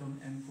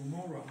Sodom and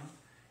Gomorrah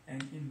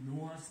and in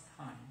Noah's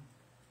time.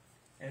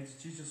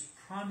 As Jesus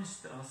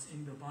promised us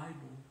in the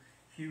Bible,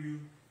 He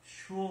will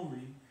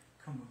surely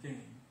come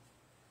again.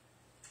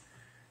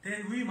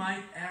 Then we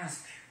might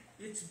ask,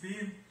 it's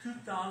been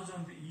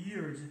 2,000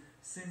 years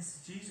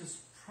since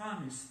Jesus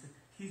promised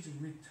His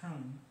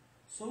return.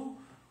 So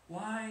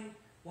why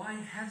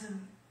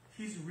hasn't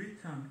His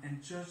return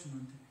and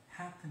judgment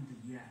happened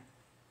yet?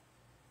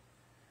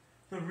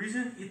 The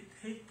reason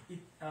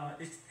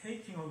it's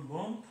taking a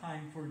long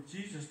time for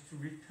Jesus to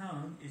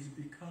return is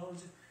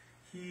because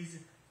His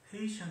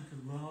patient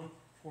love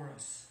for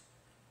us.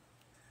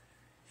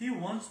 He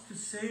wants to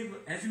save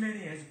as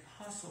many as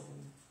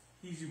possible.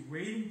 He's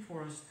waiting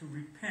for us to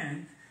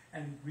repent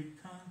and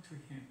return to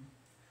Him.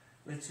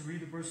 Let's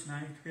read verse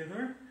 9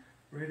 together.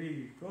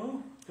 Ready,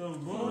 go. "The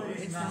Lord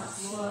is not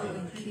slow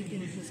in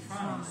keeping His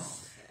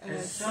promise,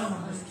 as some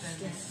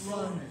understand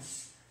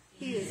slowness.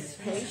 He is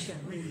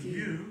patient with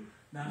you,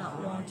 not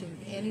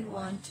wanting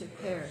anyone to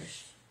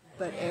perish,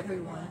 but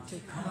everyone to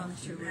come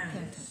to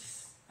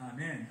repentance."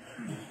 Amen.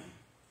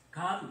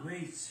 God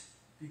waits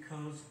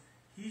because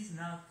He's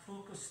not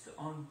focused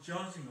on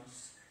judging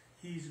us.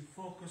 He's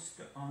focused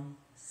on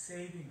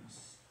saving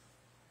us.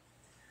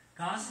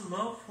 God's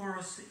love for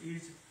us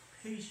is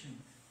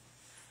patient.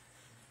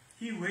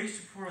 He waits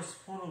for us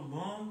for a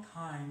long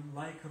time,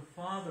 like a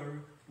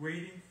father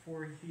waiting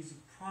for his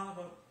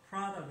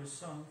prodigal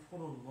son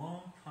for a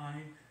long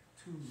time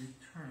to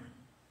return.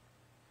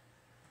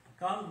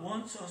 God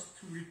wants us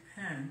to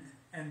repent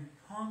and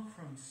turn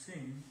from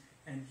sin,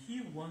 and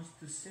He wants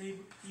to save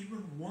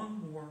even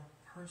one more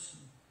person.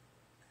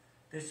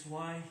 That's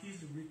why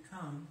his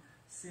return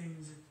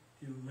seems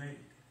delayed.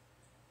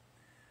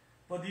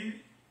 But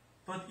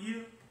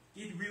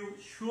it will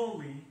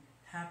surely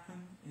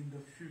happen in the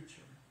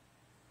future.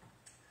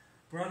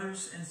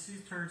 Brothers and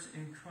sisters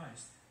in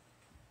Christ,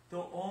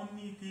 the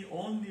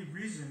only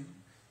reason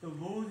the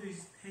Lord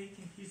is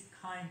taking his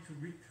time to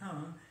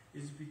return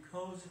is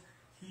because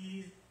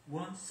he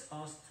wants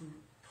us to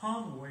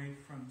turn away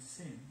from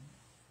sin.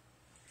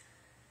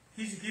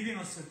 He's giving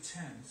us a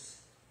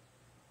chance.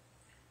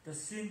 The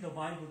sin the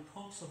Bible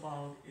talks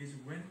about is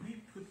when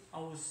we put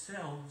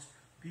ourselves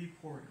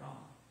before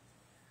God.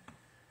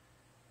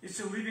 It's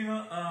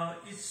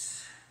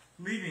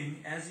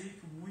living as if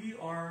we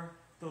are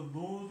the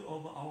Lord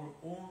of our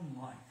own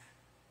life.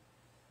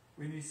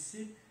 When we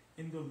sit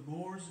in the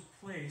Lord's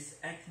place,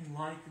 acting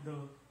like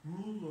the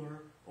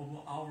ruler of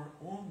our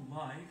own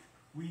life,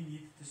 we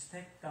need to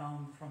step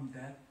down from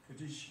that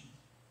position.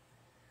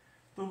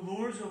 The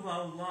Lord of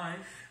our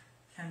life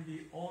can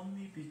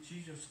only be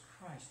Jesus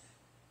Christ.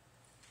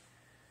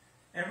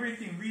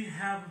 Everything we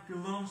have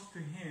belongs to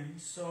him,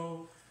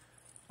 so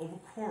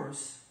of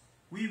course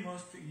we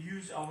must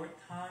use our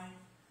time,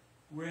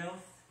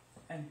 wealth,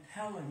 and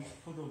talent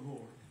for the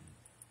Lord.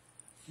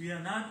 We are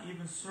not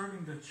even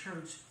serving the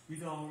church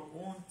with our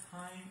own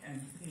time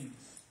and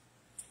things.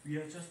 We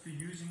are just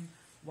using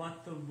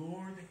what the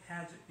Lord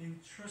has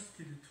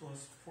entrusted to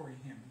us for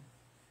him.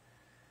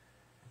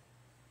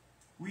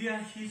 We are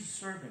his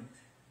servant.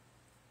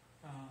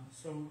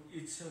 So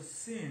it's a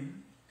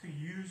sin to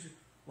use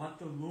what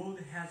the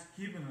Lord has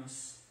given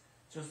us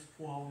just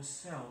for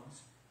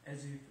ourselves,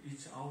 as if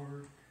it's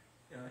our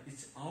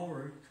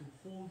to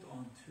hold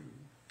on to.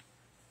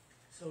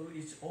 So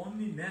it's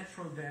only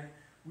natural that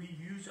we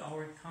use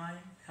our time,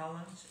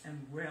 talents,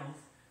 and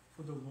wealth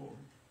for the Lord.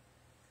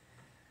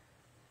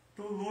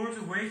 The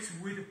Lord waits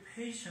with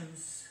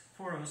patience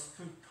for us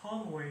to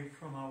turn away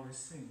from our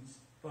sins,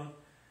 but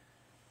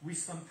we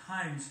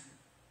sometimes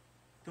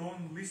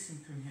don't listen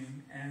to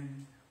him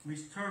and we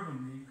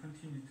stubbornly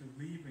continue to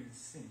live in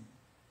sin.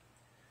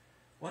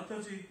 What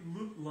does it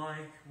look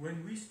like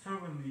when we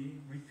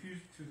stubbornly refuse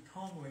to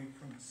turn away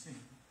from sin?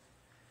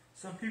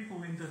 Some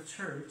people in the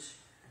church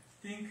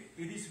think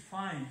it is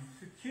fine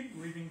to keep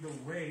living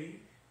the way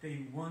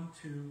they want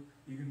to,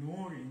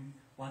 ignoring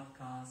what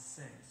God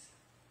says.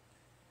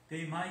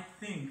 They might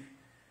think,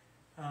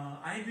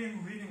 I've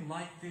been living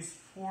like this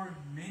for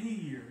many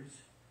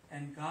years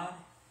and God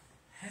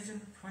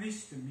hasn't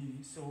punished me,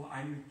 so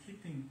I will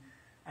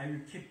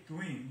keep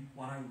doing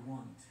what I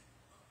want.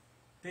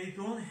 They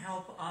don't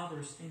help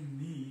others in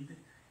need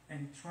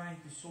and trying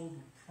to solve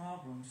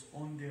problems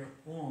on their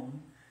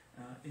own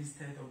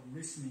instead of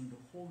listening to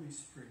the Holy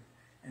Spirit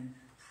and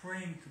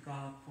praying to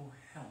God for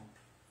help.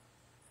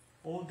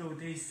 Although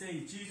they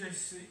say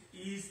Jesus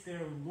is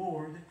their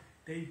Lord,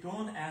 they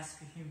don't ask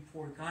him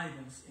for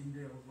guidance in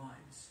their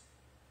lives.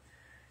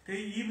 They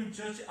even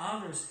judge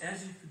others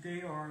as if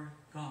they are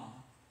God.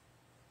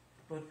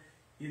 But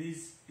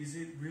is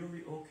it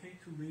really okay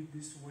to live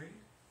this way?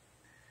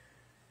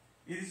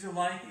 It is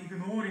like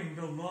ignoring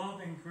the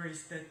love and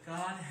grace that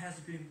God has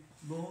been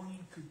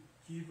longing to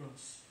give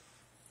us.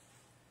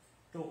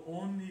 The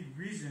only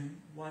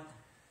reason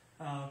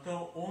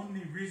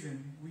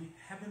we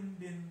haven't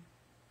been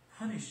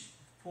punished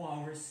for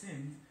our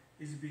sins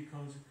is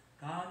because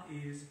God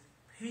is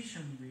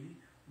patiently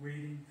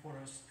waiting for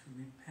us to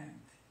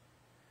repent.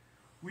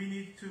 We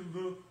need to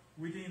look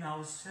within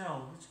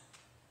ourselves,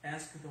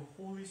 ask the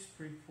Holy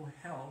Spirit for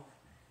help,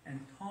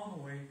 and turn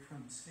away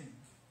from sin.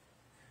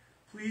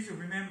 Please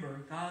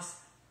remember God's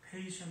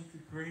patient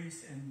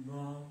grace and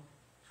love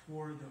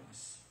toward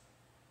us.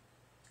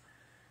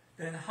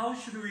 Then how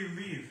should we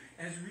live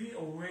as we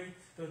await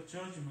the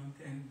judgment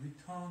and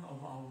return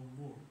of our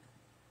Lord?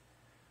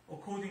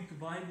 According to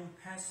Bible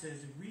passage,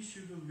 we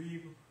should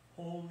live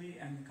holy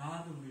and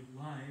godly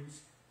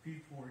lives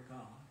before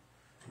God.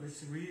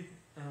 Let's read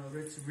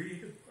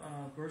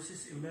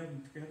verses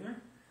 11 together.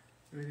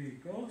 Ready,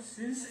 go.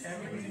 Since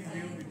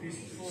everything will be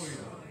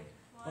destroyed,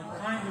 what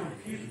kind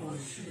of people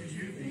should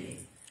you be?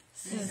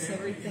 Since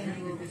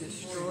everything will be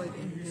destroyed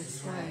in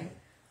this way,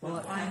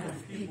 what kind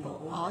of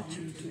people ought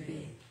you to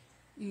be?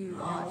 You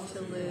ought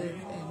to live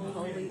in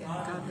holy and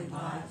godly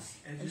lives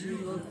as you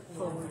look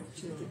forward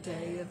to the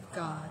day of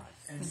God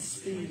and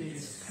speed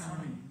is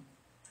coming.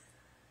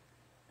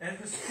 As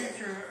the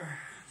scripture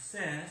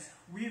says,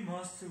 we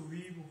must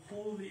live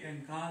holy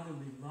and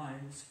godly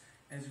lives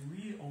as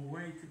we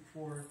await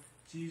for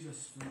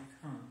Jesus'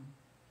 return.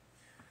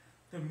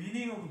 The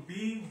meaning of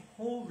being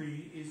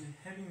holy is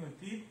having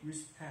a deep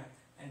respect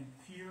and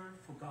fear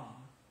for God.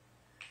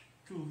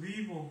 To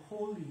live a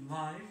holy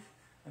life,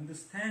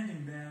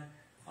 understanding that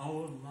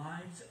our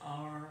lives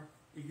are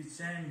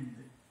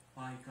examined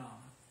by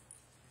God.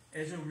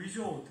 As a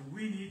result,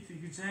 we need to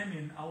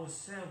examine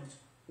ourselves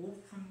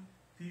often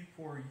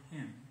before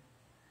him.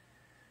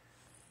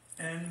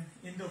 And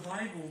in the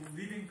Bible,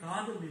 living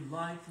godly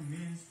life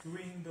means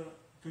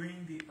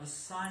doing the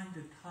assigned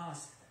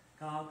task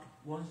God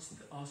wants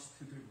us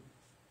to do.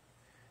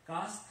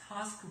 God's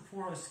task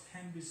for us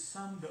can be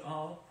summed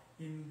up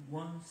in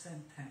one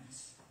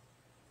sentence.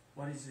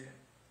 What is it?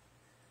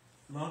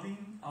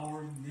 Loving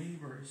our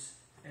neighbors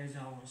as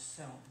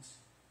ourselves.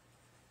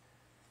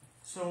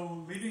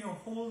 So living a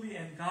holy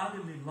and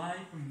godly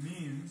life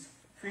means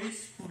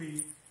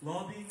faithfully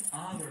loving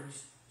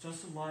others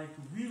just like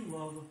we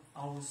love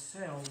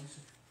ourselves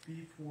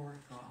before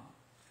God.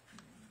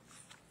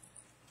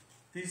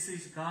 This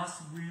is God's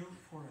will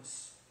for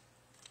us.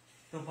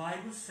 The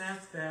Bible says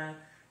that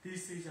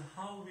this is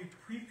how we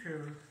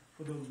prepare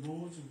for the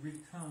Lord's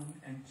return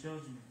and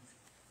judgment.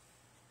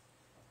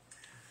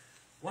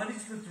 What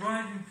is the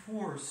driving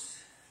force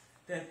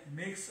that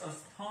makes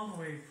us turn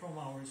away from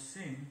our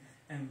sin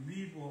and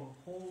live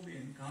a holy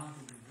and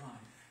godly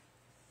life?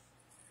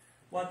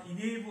 What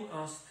enables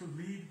us to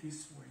live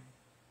this way?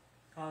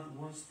 God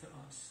wants to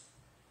us.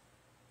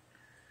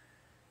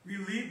 We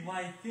live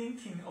by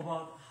thinking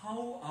about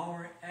how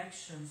our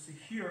actions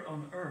here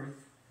on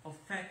earth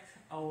affect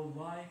our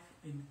life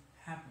in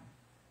heaven.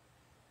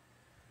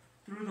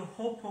 Through the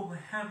hope of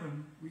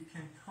heaven, we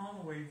can turn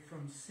away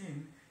from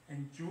sin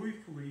and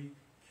joyfully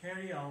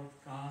carry out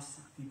God's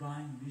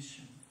divine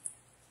mission.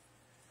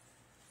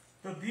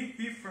 The big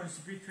difference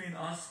between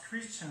us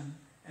Christians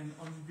and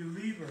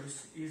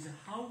unbelievers is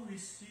how we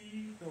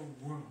see the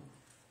world.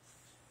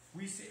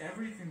 We see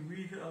everything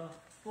with a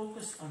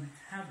focus on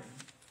heaven.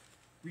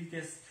 We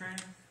get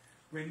strength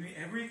when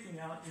everything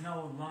in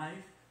our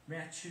life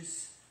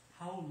matches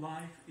how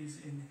life is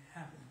in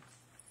heaven.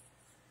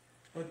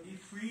 But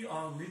if we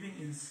are living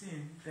in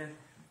sin that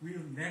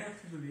will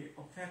negatively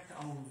affect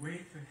our way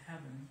to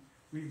heaven,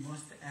 we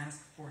must ask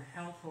for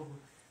help of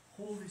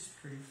the Holy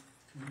Spirit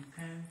to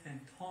repent and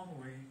turn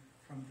away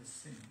from the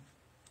sin.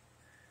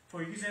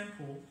 For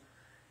example,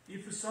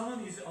 if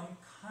someone is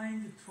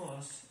unkind to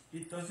us,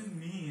 it doesn't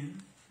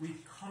mean we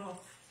cut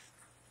off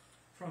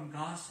from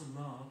God's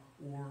love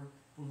or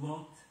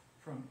blocked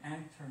from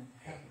entering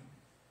heaven.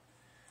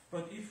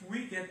 But if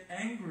we get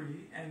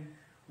angry and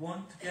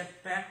want to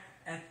get back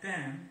at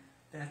them,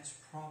 that's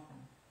a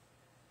problem.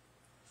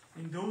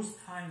 In those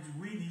times,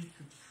 we need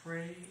to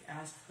pray,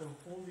 ask the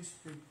Holy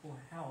Spirit for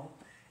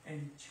help,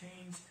 and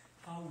change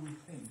how we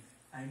think.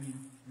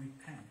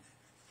 Repent.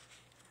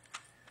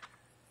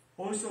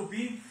 Also,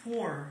 being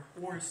poor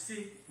or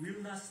sick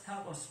will not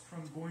stop us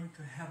from going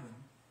to heaven.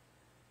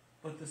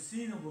 But the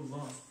sin of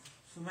lust,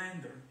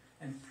 slander,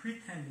 and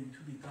pretending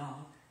to be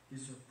God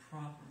is a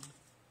problem.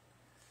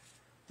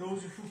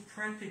 Those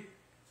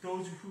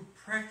who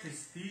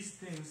practice these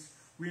things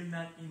will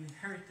not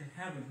inherit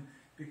heaven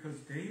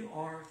because they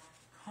are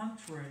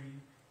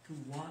contrary to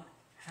what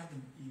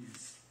heaven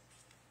is.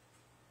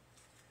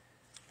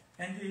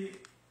 And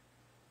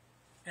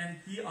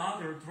the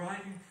other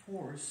driving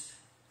force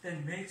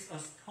that makes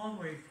us turn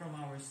away from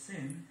our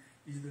sin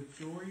is the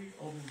joy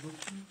of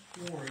looking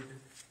forward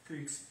to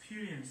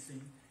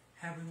experiencing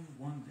heaven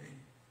one day.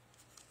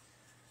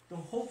 The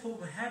hope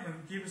of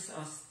heaven gives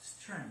us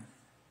strength.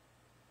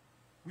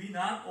 We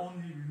not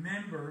only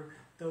remember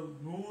the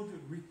Lord's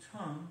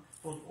return,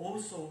 but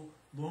also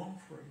long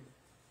for it.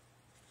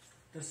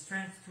 The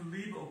strength to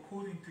live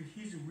according to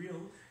His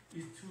will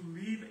is to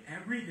live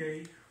every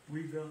day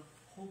with the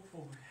hope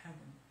of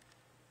heaven.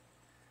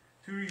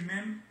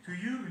 Do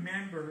you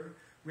remember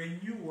when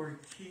you were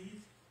a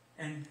kid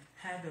and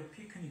had a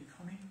picnic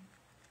coming?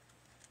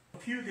 A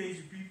few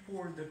days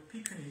before the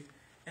picnic,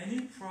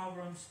 any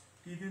problems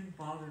didn't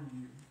bother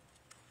you.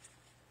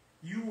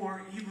 You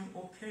were even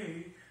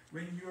okay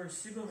when your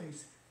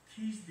siblings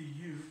teased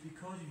you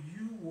because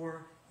you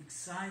were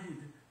excited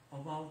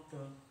about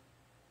the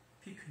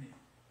picnic,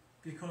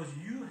 because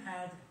you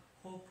had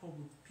hope of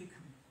a picnic.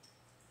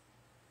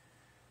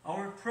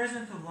 Our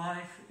present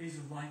life is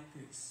like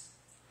this.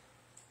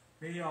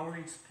 May our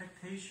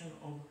expectation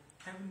of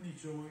heavenly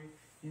joy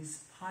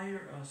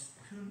inspire us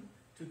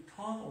to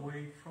turn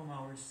away from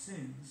our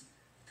sins,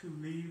 to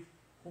live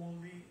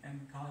holy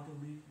and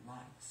godly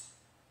lives.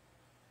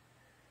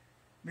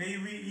 May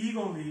we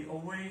eagerly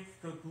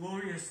await the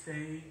glorious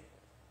day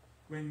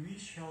when we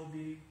shall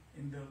be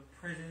in the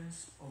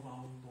presence of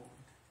our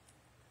Lord.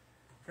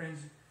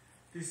 Friends,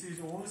 this is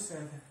all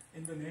said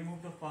in the name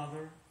of the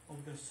Father,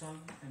 of the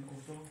Son, and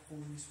of the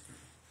Holy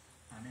Spirit.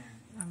 Amen.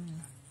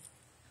 Amen.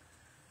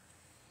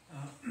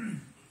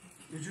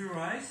 Would you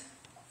rise?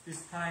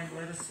 This time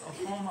let us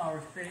affirm our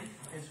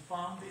faith as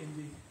found in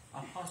the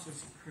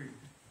Apostles' Creed.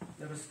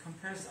 Let us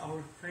confess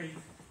our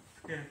faith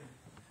together.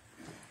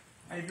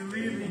 I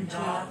believe in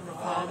God the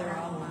Father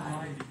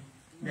Almighty,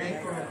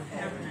 maker of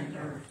heaven and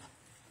earth,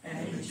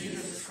 and in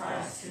Jesus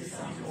Christ, His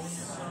only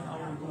Son,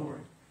 our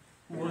Lord,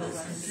 who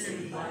was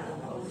conceived by the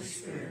Holy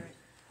Spirit,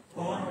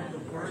 born of the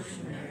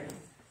Virgin Mary,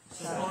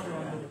 suffered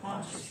under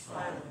Pontius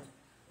Pilate,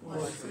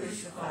 was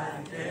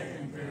crucified,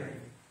 dead, and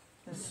buried.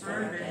 The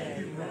third day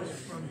He rose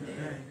from the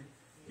dead.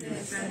 He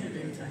ascended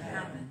into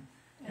heaven,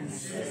 and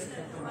sits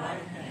at the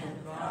right hand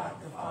of God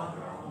the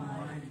Father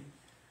Almighty.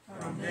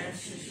 From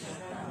thence He shall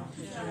come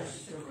to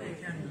judge the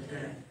quick and the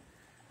dead.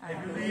 I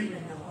believe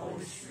in the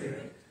Holy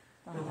Spirit,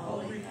 the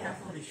Holy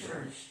Catholic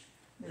Church,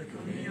 the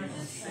communion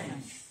of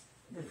saints,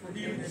 the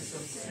forgiveness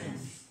of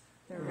sins,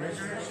 the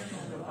resurrection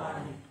of the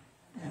body,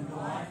 and the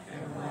life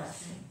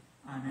everlasting.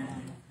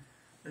 Amen.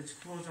 Let's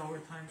close our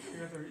time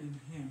together in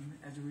hymn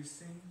as we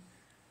sing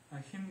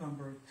hymn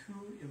number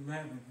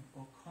 211,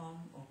 O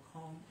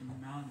Come,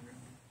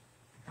 Emmanuel.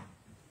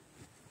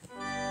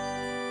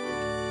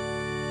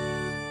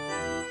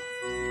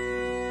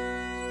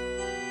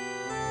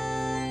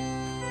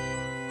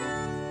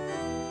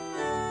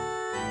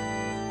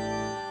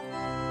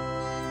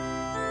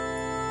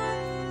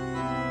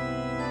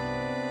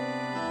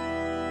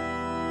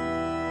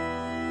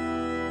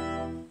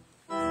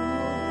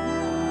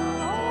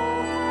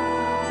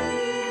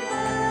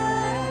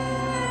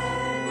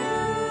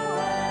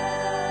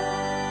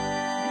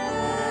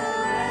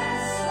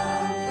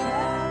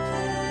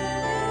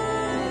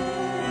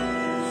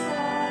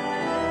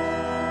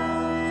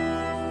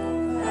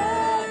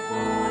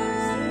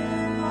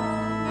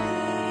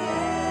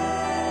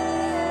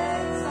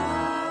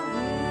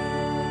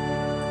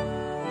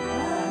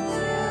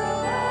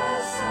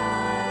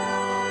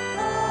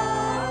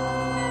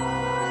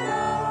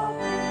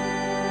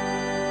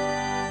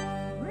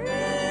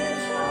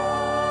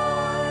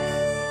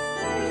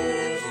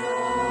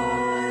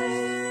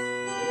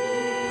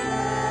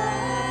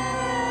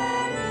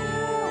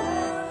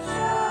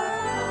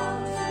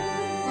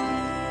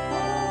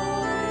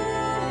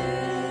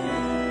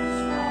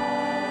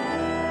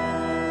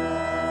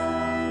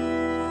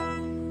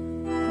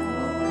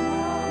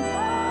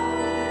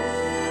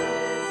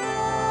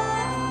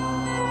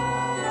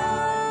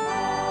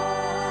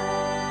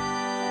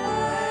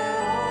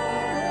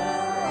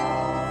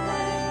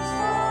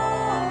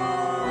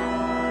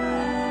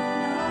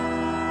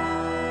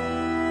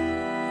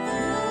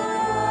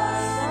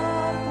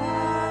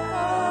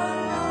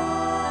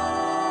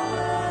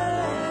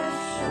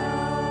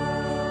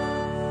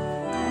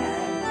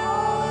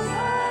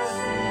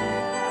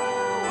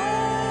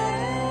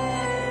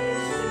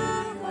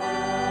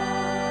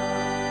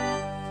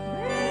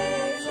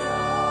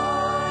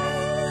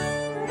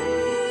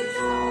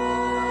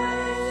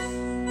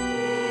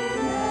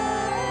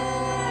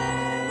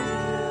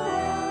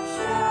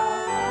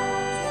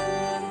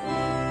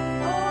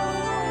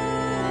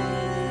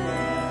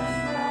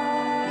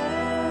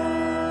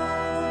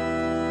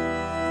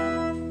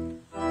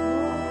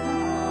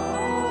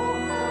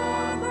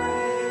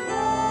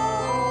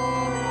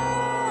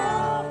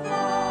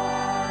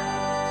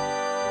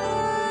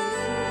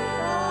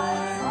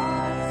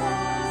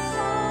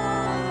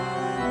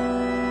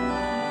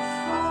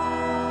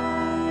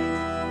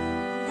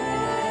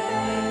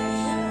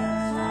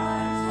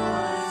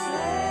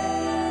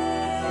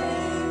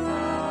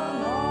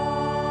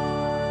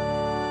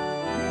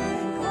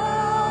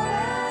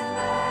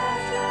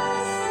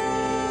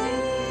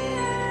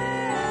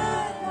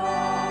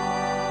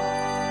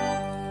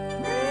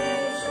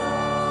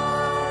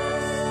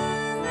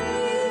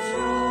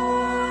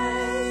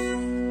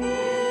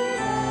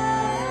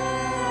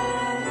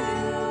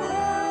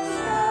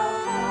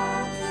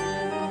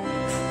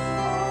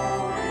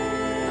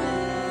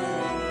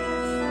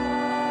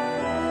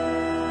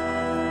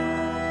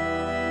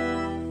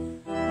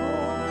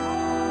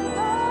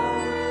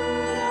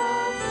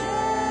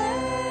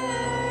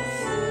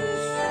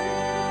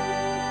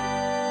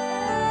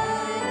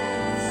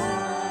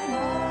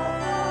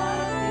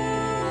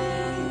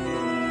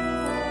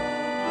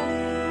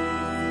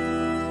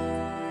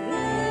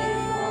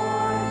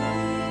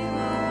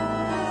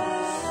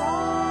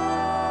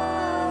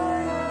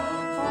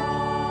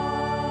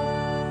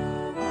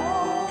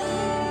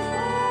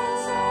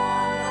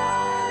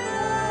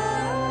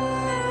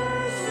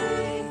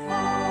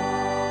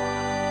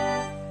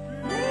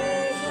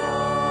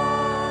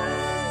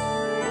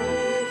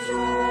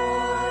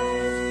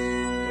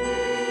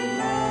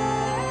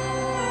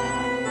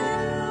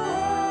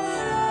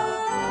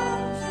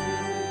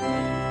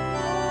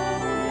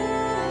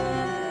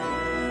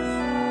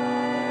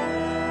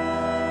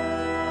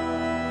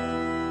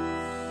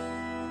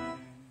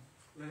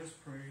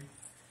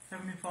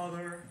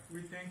 Father,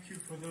 we thank you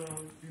for the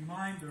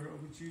reminder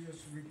of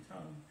Jesus'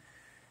 return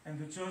and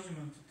the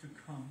judgment to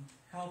come.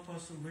 Help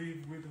us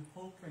live with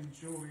hope and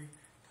joy,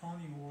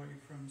 turning away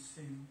from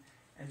sin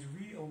as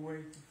we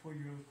await for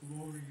your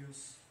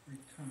glorious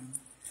return.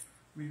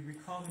 We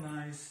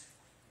recognize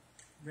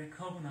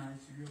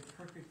your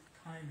perfect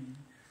timing,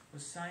 a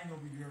sign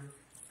of your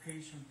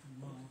patient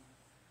love.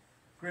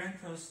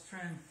 Grant us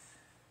strength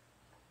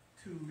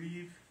to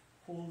live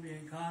holy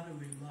and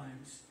godly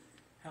lives.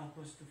 Help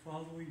us to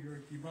follow your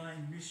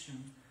divine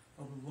mission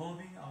of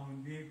loving our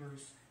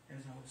neighbors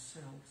as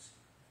ourselves.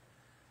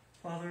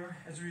 Father,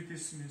 as we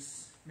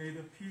dismiss, may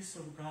the peace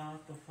of God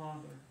the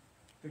Father,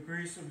 the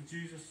grace of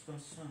Jesus the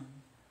Son,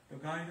 the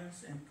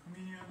guidance and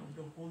communion of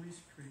the Holy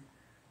Spirit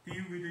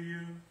be with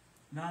you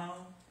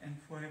now and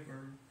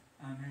forever.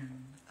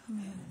 Amen.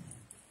 Amen.